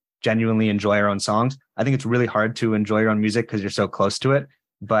like genuinely enjoy our own songs, I think it's really hard to enjoy your own music because you're so close to it.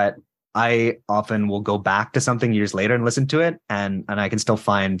 But I often will go back to something years later and listen to it. And I can still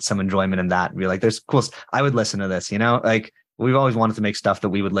find some enjoyment in that and be like, there's cool. I would listen to this, like we've always wanted to make stuff that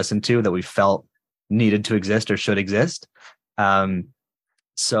we would listen to, that we felt needed to exist or should exist.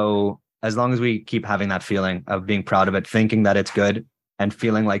 So as long as we keep having that feeling of being proud of it, thinking that it's good and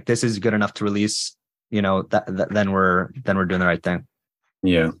feeling like this is good enough to release, then we're doing the right thing.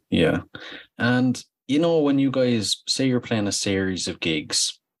 Yeah. And, when you guys say you're playing a series of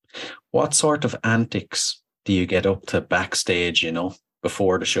gigs, what sort of antics do you get up to backstage,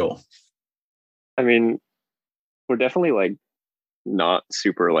 before the show? I mean, we're definitely like not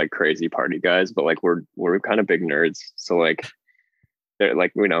super like crazy party guys, but like we're kind of big nerds. So like, they're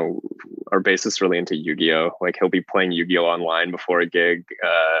like, our bassist's really into Yu-Gi-Oh! Like he'll be playing Yu-Gi-Oh! Online before a gig.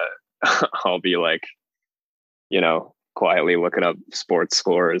 I'll be like, quietly looking up sports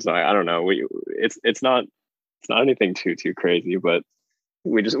scores. I don't know. It's not anything too crazy, but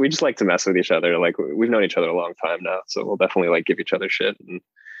we just like to mess with each other. Like we've known each other a long time now, so we'll definitely like give each other shit and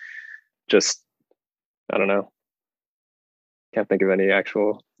just, I don't know. Can't think of any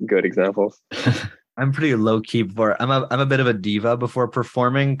actual good examples. I'm pretty low key I'm a bit of a diva before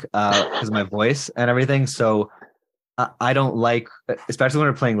performing because of my voice and everything. So I don't like, especially when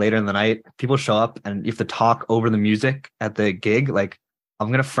we're playing later in the night, people show up and you have to talk over the music at the gig. Like I'm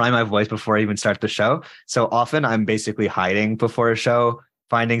going to fry my voice before I even start the show. So often I'm basically hiding before a show,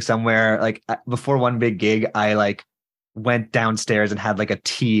 finding somewhere. Like before one big gig, I like went downstairs and had like a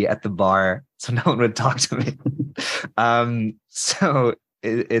tea at the bar so no one would talk to me. So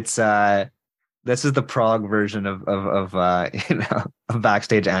it's this is the Prague version of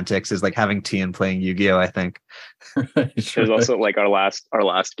backstage antics, is like having tea and playing Yu-Gi-Oh! I think. There's also like our last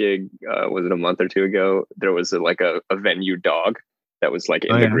gig, was it a month or two ago? There was a venue dog that was like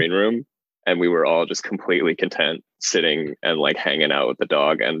in the green room. And we were all just completely content sitting and like hanging out with the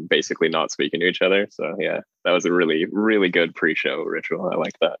dog and basically not speaking to each other. So yeah, that was a really, really good pre-show ritual. I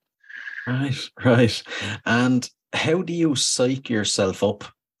like that. Right. And how do you psych yourself up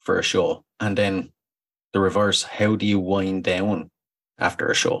for a show? And then the reverse, how do you wind down after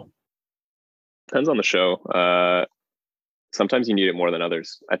a show? Depends on the show. Sometimes you need it more than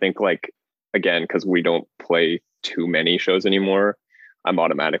others. I think like, again, because we don't play too many shows anymore, I'm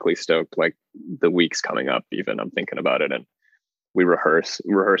automatically stoked. Like the weeks coming up, even I'm thinking about it, and we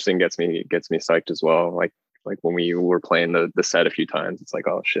rehearsing gets me psyched as well. Like when we were playing the set a few times, it's like,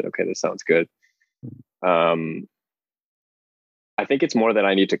 oh shit, okay, this sounds good. I think it's more that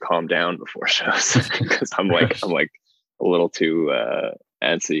I need to calm down before shows because I'm like a little too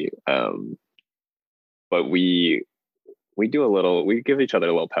antsy. But we give each other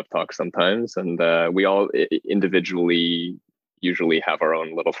a little pep talk sometimes, and we all individually usually have our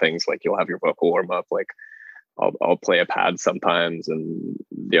own little things. Like you'll have your vocal warm up. Like I'll play a pad sometimes, and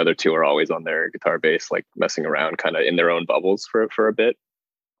the other two are always on their guitar bass, like messing around, kind of in their own bubbles for a bit.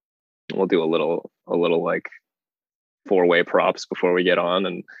 We'll do a little like 4-way props before we get on,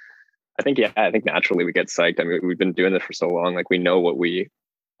 and I think naturally we get psyched. I mean, we've been doing this for so long, like we know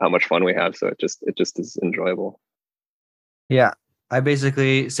how much fun we have, so it just is enjoyable. Yeah, I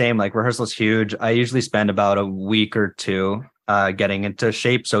basically same. Like rehearsal's huge. I usually spend about a week or two getting into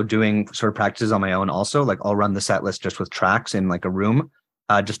shape. So doing sort of practices on my own also. Like I'll run the set list just with tracks in like a room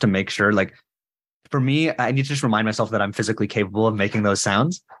just to make sure. Like for me, I need to just remind myself that I'm physically capable of making those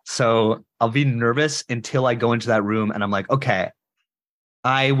sounds. So I'll be nervous until I go into that room and I'm like, okay,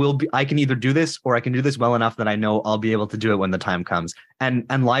 I can either do this or I can do this well enough that I know I'll be able to do it when the time comes.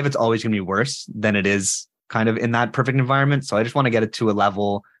 And live, it's always going to be worse than it is kind of in that perfect environment. So I just want to get it to a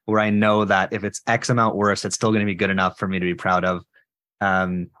level where I know that if it's X amount worse, it's still going to be good enough for me to be proud of.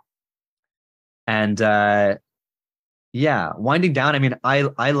 Yeah, winding down. I mean,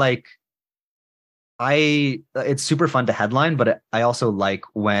 it's super fun to headline, but I also like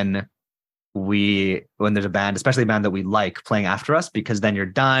when there's a band, especially a band that we like, playing after us, because then you're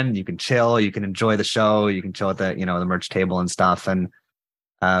done, you can chill, you can enjoy the show, you can chill at the the merch table and stuff. And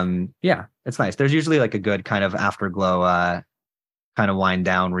yeah, it's nice. There's usually like a good kind of afterglow kind of wind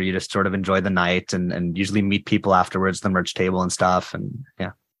down where you just sort of enjoy the night and usually meet people afterwards, the merch table and stuff. And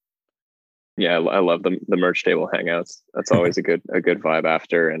yeah, I love the merch table hangouts. That's always a good vibe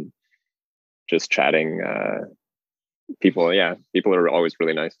after, and just chatting. People are always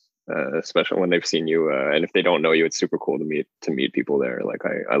really nice, especially when they've seen you, and if they don't know you, it's super cool to meet people there. Like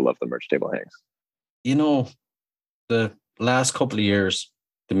I love the merch table hangs. The last couple of years,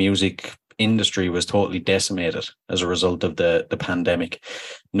 the music industry was totally decimated as a result of the pandemic.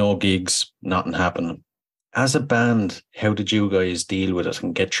 No gigs, nothing happening. As a band, how did you guys deal with it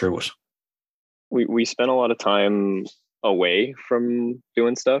and get through it? We spent a lot of time away from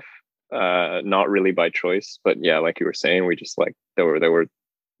doing stuff, not really by choice, but yeah, like you were saying, we just like there was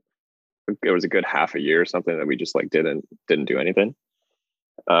a good half a year or something that we just like didn't do anything.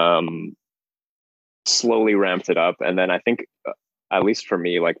 Slowly ramped it up, and then I think at least for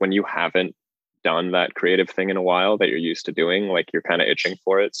me, like when you haven't done that creative thing in a while that you're used to doing, like you're kind of itching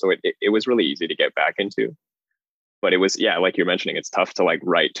for it. So it was really easy to get back into. But it was, yeah, like you're mentioning, it's tough to like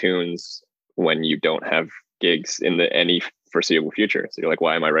write tunes when you don't have gigs in any foreseeable future. So you're like,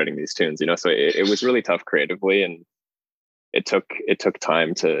 why am I writing these tunes? So it was really tough creatively, and it took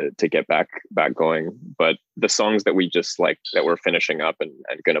time to get back going. But the songs that we just like that we're finishing up and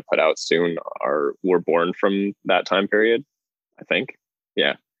going to put out soon were born from that time period, I think.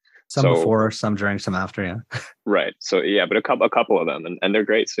 Yeah. Some before, some during, some after. Yeah. Right. So yeah, but a couple of them, and they're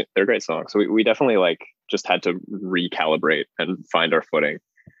great. They're great songs. So we definitely like just had to recalibrate and find our footing.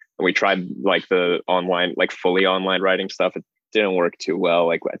 And we tried like the online, like fully online writing stuff. It didn't work too well.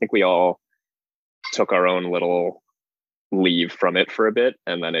 Like I think we all took our own little leave from it for a bit,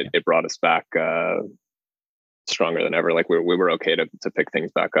 and then it brought us back stronger than ever. Like we were okay to pick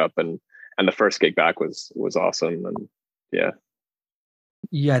things back up, and the first gig back was awesome. And yeah,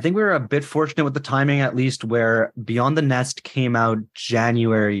 I think we were a bit fortunate with the timing, at least, where Beyond the Nest came out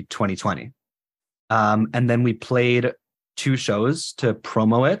January 2020. And then we played 2 shows to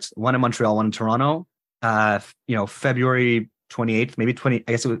promo it, one in Montreal, one in Toronto, February 28th, maybe 20,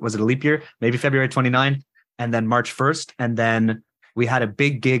 I guess was it a leap year? Maybe February 29th, and then March 1st. And then we had a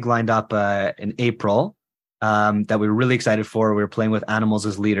big gig lined up in April that we were really excited for. We were playing with Animals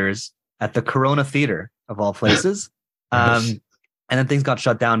as Leaders at the Corona Theater, of all places. Nice. And then things got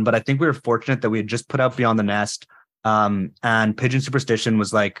shut down. But I think we were fortunate that we had just put out Beyond the Nest. And Pigeon Superstition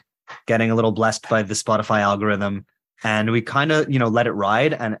was like getting a little blessed by the Spotify algorithm. and we kind of, let it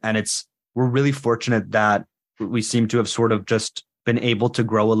ride. And we're really fortunate that we seem to have sort of just been able to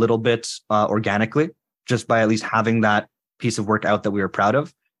grow a little bit organically, just by at least having that piece of work out that we were proud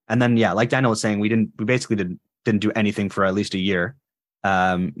of. And then, yeah, like Daniel was saying, we basically didn't do anything for at least a year.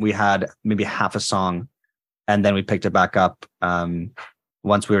 We had maybe half a song, and then we picked it back up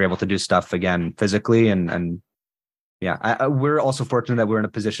once we were able to do stuff again physically. And yeah, we're also fortunate that we're in a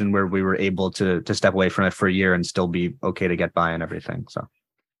position where we were able to step away from it for a year and still be okay to get by and everything. So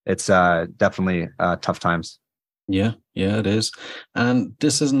it's definitely tough times. Yeah, it is. And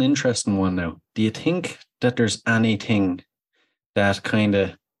this is an interesting one now. Do you think that there's anything that kind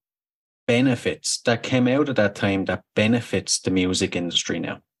of benefits that came out at that time that benefits the music industry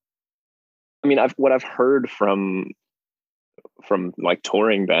now? I mean, what I've heard from like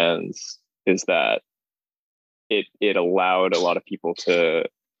touring bands is that it allowed a lot of people to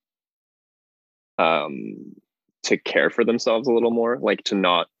care for themselves a little more, like to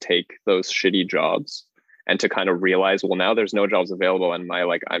not take those shitty jobs, and to kind of realize, well, now there's no jobs available, and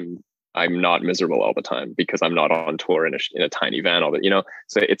I'm not miserable all the time because I'm not on tour in a tiny van all the,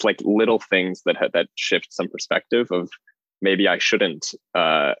 so it's like little things that shift some perspective of, maybe I shouldn't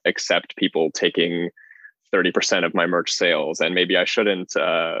accept people taking 30% of my merch sales, and maybe I shouldn't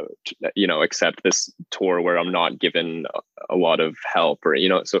accept this tour where I'm not given a lot of help, or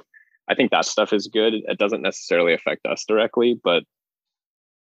so I think that stuff is good. It doesn't necessarily affect us directly, but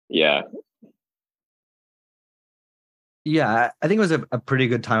yeah. Yeah, I think it was a pretty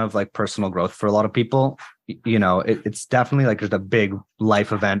good time of like personal growth for a lot of people. It's definitely like just a big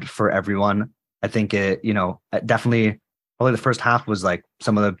life event for everyone. I think definitely probably the first half was like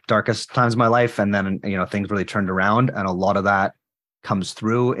some of the darkest times of my life. And then, things really turned around, and a lot of that comes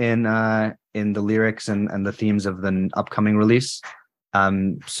through in the lyrics and the themes of the upcoming release.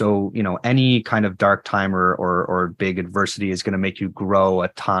 So, any kind of dark time or big adversity is going to make you grow a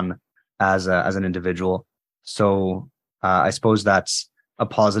ton as an individual. So, I suppose that's a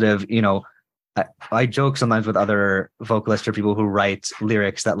positive. I joke sometimes with other vocalists or people who write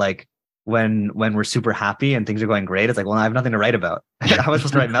lyrics that like when we're super happy and things are going great, it's like, well, I have nothing to write about. How am I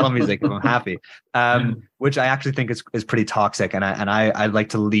supposed to write metal music if I'm happy? Which I actually think is pretty toxic. And I'd like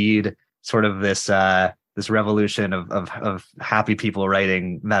to lead sort of this revolution of happy people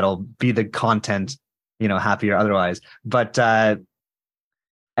writing metal, be the content, happy or otherwise. But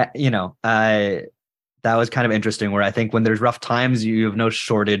that was kind of interesting, where I think when there's rough times, you have no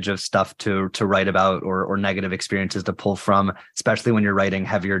shortage of stuff to write about or negative experiences to pull from, especially when you're writing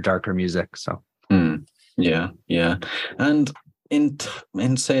heavier, darker music. So yeah. And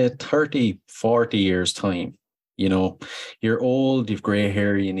in say 30, 40 years time, you're old, you've gray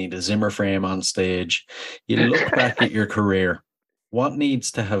hair, you need a Zimmer frame on stage. You look back at your career, what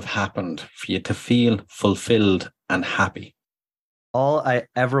needs to have happened for you to feel fulfilled and happy? All I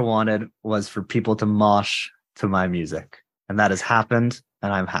ever wanted was for people to mosh to my music, and that has happened,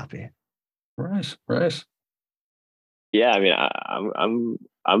 and I'm happy. Right. Yeah, I mean,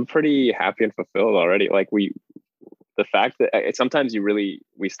 I'm pretty happy and fulfilled already. Like the fact that sometimes we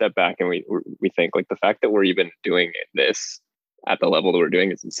step back and we think, like, the fact that we're even doing this at the level that we're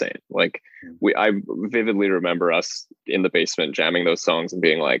doing is insane. Like I vividly remember us in the basement jamming those songs and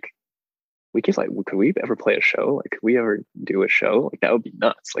being like, could we ever play a show? Like, could we ever do a show? Like, that would be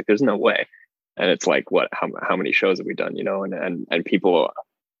nuts. Like, there's no way. And it's like, how many shows have we done? And people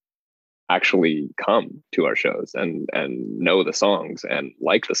actually come to our shows and know the songs and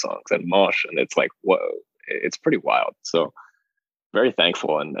like the songs and mosh. And it's like, whoa, it's pretty wild. So very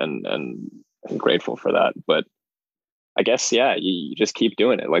thankful and grateful for that. But I guess, yeah, you just keep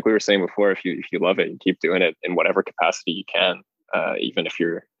doing it. Like we were saying before, if you love it, you keep doing it in whatever capacity you can, even if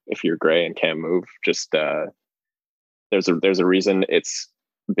you're gray and can't move. Just there's a reason it's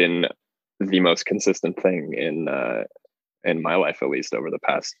been the most consistent thing in my life, at least over the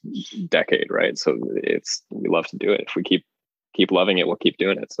past decade, right? So we love to do it. If we keep loving it, we'll keep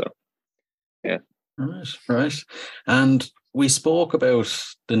doing it. So yeah. Right. And we spoke about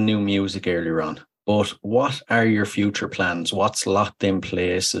the new music earlier on, but what are your future plans? What's locked in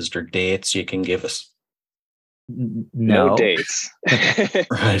place? Is there dates you can give us? No dates.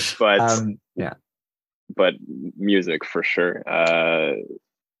 Right. But yeah. But music for sure.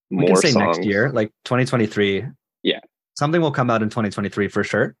 We can say songs. Next year, like 2023. Yeah. Something will come out in 2023 for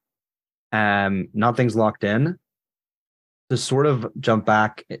sure. Nothing's locked in. To sort of jump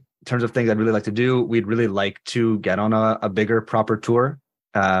back in terms of things I'd really like to do, we'd really like to get on a bigger proper tour.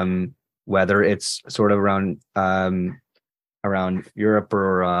 Whether it's sort of around Europe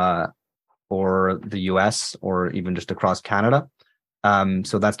or the US or even just across Canada.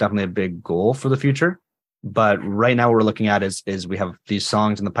 So that's definitely a big goal for the future. But right now, what we're looking at is we have these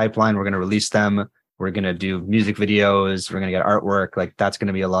songs in the pipeline. We're going to release them. We're going to do music videos. We're going to get artwork. Like that's going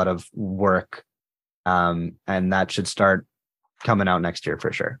to be a lot of work. And that should start coming out next year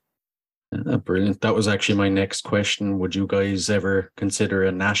for sure. Brilliant. That was actually my next question. Would you guys ever consider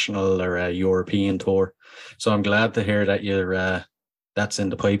a national or a European tour? So I'm glad to hear that you're that's in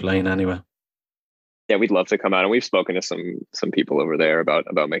the pipeline anyway. Yeah, we'd love to come out, and we've spoken to some people over there about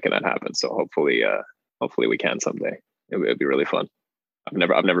making that happen. So hopefully we can someday. It'd be really fun.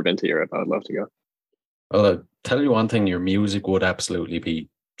 I've never been to Europe. I would love to go. Well, I'll tell you one thing, your music would absolutely be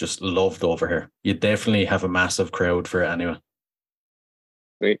just loved over here. You definitely have a massive crowd for it anyway.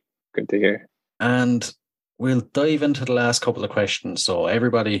 Sweet. Good to hear. And we'll dive into the last couple of questions. So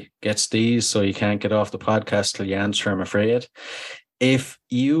everybody gets these, so you can't get off the podcast till you answer, I'm afraid. If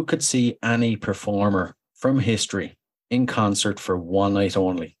you could see any performer from history in concert for one night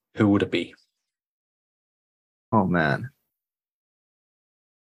only, who would it be? Oh, man.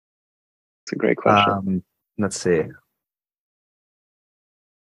 It's a great question. Let's see.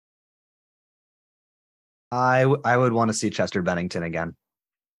 I would want to see Chester Bennington again.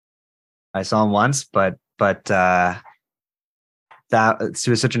 I saw him once, but that he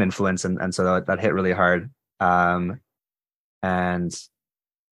was such an influence, and so that hit really hard. And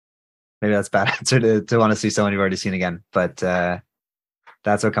maybe that's a bad answer to want to see someone you've already seen again, but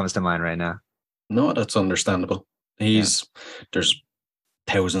that's what comes to mind right now. No, that's understandable. There's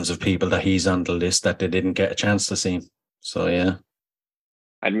thousands of people that he's on the list that they didn't get a chance to see. So yeah,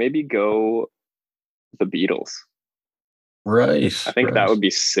 I'd maybe go the Beatles. Right. I think that would be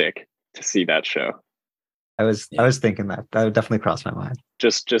sick to see that show. I was thinking that would definitely cross my mind.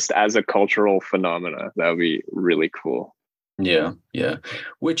 Just as a cultural phenomena, that would be really cool. Yeah.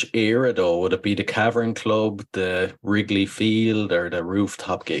 Which era though? Would it be the Cavern Club, the Wrigley Field, or the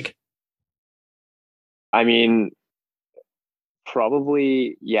rooftop gig? I mean,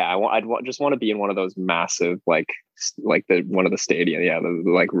 probably, yeah. I'd just want to be in one of those massive, like the one of the stadium, the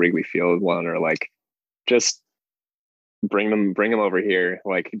like Wrigley Field one, or like just bring them over here.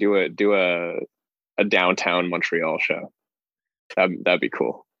 Like do a downtown Montreal show. That'd be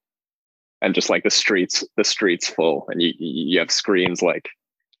cool. And just like the streets full, and you have screens like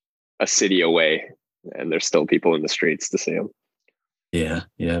a city away, and there's still people in the streets to see them. Yeah,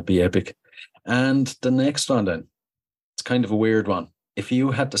 it'd be epic. And the next one then, it's kind of a weird one. If you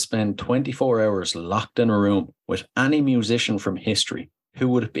had to spend 24 hours locked in a room with any musician from history, who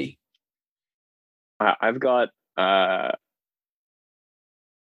would it be? I've got the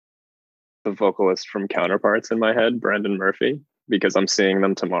vocalist from Counterparts in my head, Brendan Murphy, because I'm seeing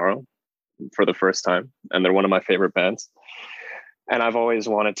them tomorrow for the first time, and they're one of my favorite bands. And I've always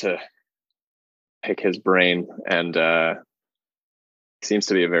wanted to pick his brain, and seems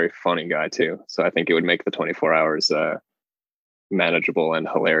to be a very funny guy too. So I think it would make the 24 hours manageable and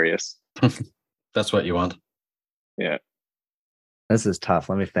hilarious. That's what you want. Yeah. This is tough.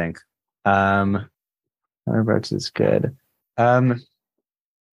 Let me think. Counterparts is good. From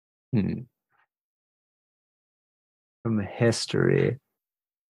history.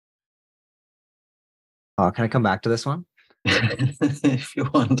 Oh, can I come back to this one? If you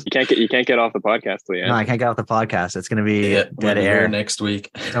want. You can't get off the podcast, Leanne. No, I can't get off the podcast. It's gonna be dead air next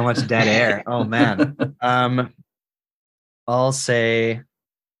week. So much dead air. Oh man. I'll say.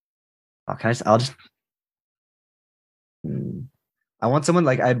 Oh, I want someone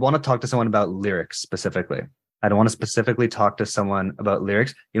I'd want to talk to someone about lyrics specifically. I'd want to specifically talk to someone about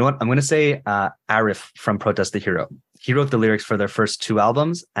lyrics. You know what? I'm going to say Arif from Protest the Hero. He wrote the lyrics for their first two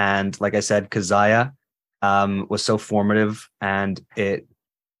albums. And like I said, Kazaya was so formative, and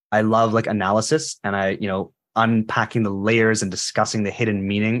I love analysis, and unpacking the layers and discussing the hidden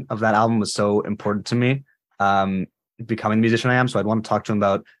meaning of that album was so important to me. Becoming the musician I am. So I'd want to talk to him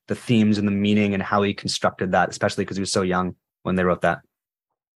about the themes and the meaning and how he constructed that, especially because he was so young when they wrote that.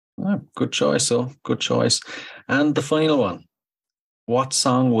 Oh, good choice. So good choice. And the final one, what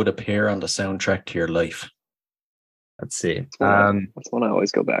song would appear on the soundtrack to your life? Let's see. That's one I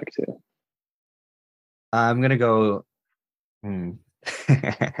always go back to. I'm going to go.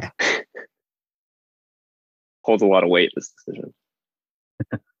 Holds a lot of weight, this decision.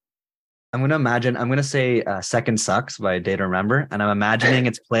 I'm going to say Second Sucks by Day to Remember. And I'm imagining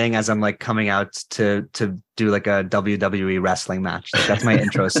it's playing as I'm coming out to do a WWE wrestling match. That's my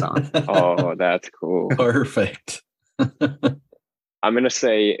intro song. Oh, that's cool. Perfect. I'm going to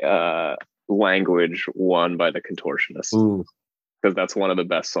say Language 1 by The Contortionists. Ooh. Because that's one of the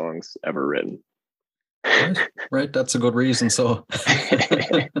best songs ever written. Right. That's a good reason. So,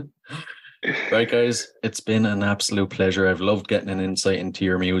 right, guys, it's been an absolute pleasure. I've loved getting an insight into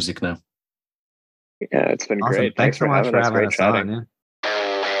your music now. Yeah, it's been Awesome. great. Thanks so much for having Great us chatting. on. Yeah.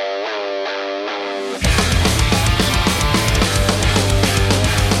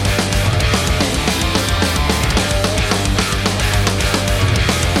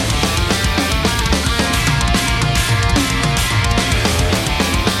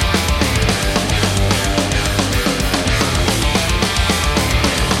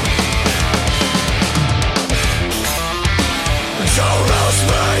 Don't roast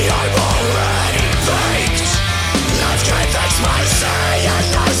me, I'm already baked. I've can't fix myself.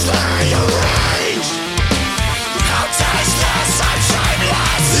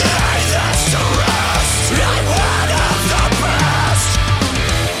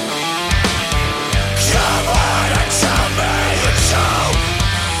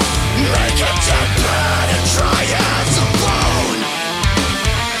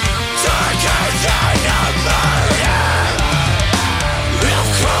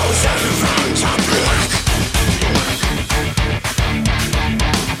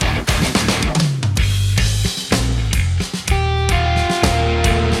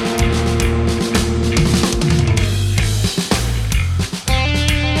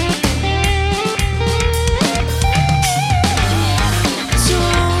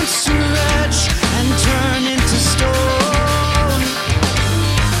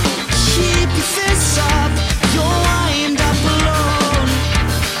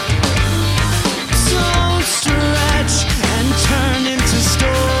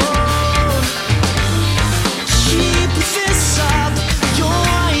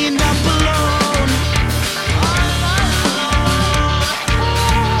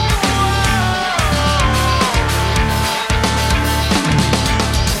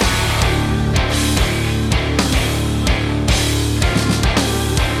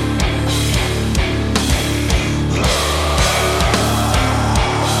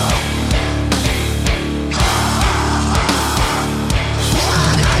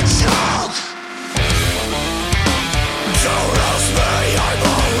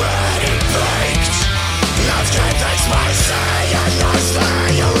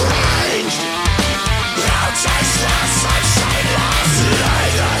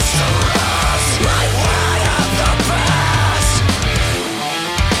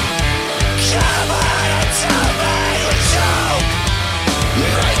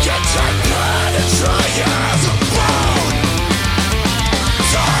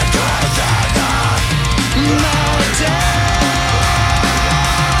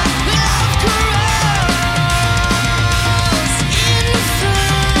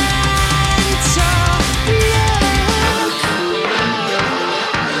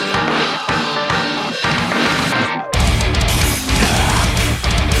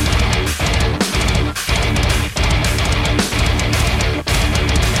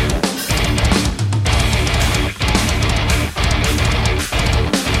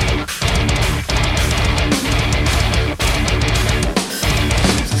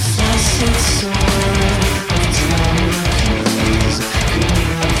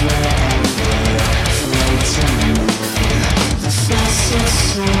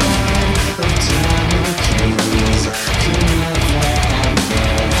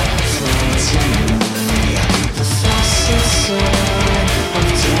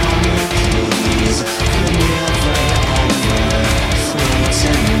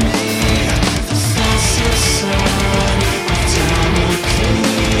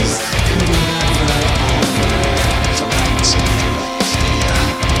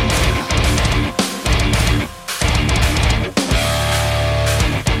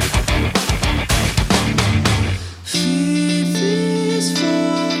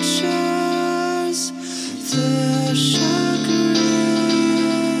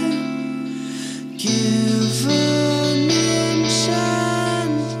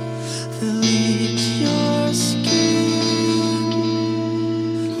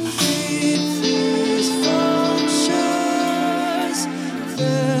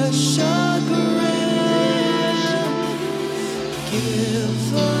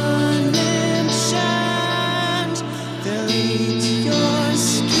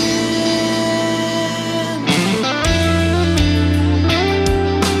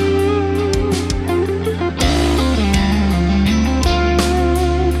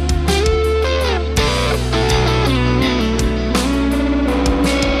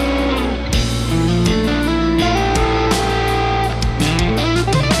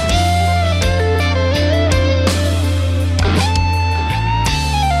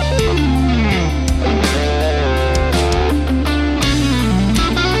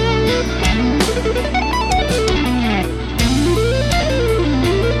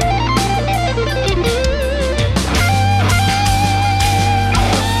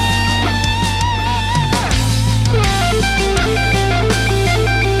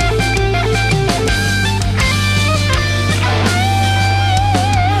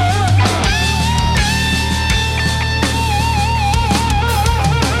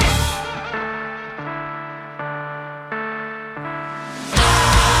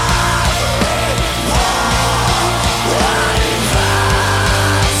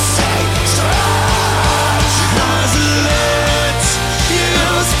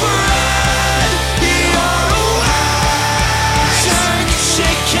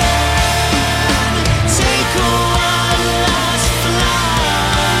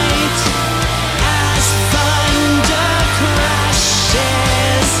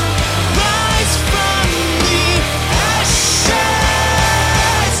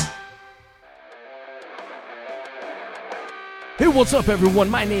 Hey, what's up, everyone?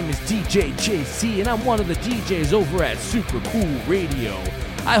 My name is DJ JC, and I'm one of the DJs over at Super Cool Radio.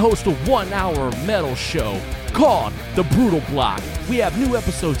 I host a 1-hour metal show called The Brutal Block. We have new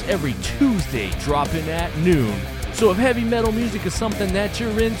episodes every Tuesday, dropping at noon. So if heavy metal music is something that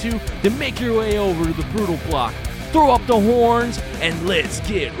you're into, then make your way over to The Brutal Block. Throw up the horns, and let's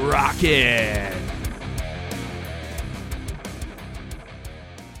get rockin'!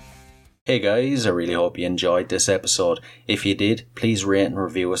 Hey guys, I really hope you enjoyed this episode. If you did, please rate and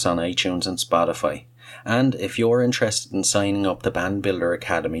review us on iTunes and Spotify. And if you're interested in signing up to Band Builder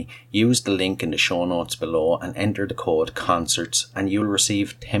Academy, use the link in the show notes below and enter the code CONCERTS and you'll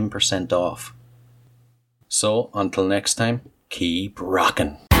receive 10% off. So, until next time, keep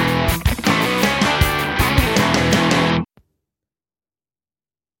rockin'.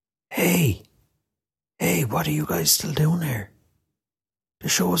 Hey, what are you guys still doing here? The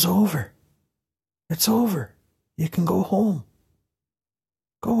show's over. It's over. You can go home.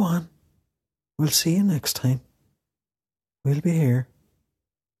 Go on. We'll see you next time. We'll be here.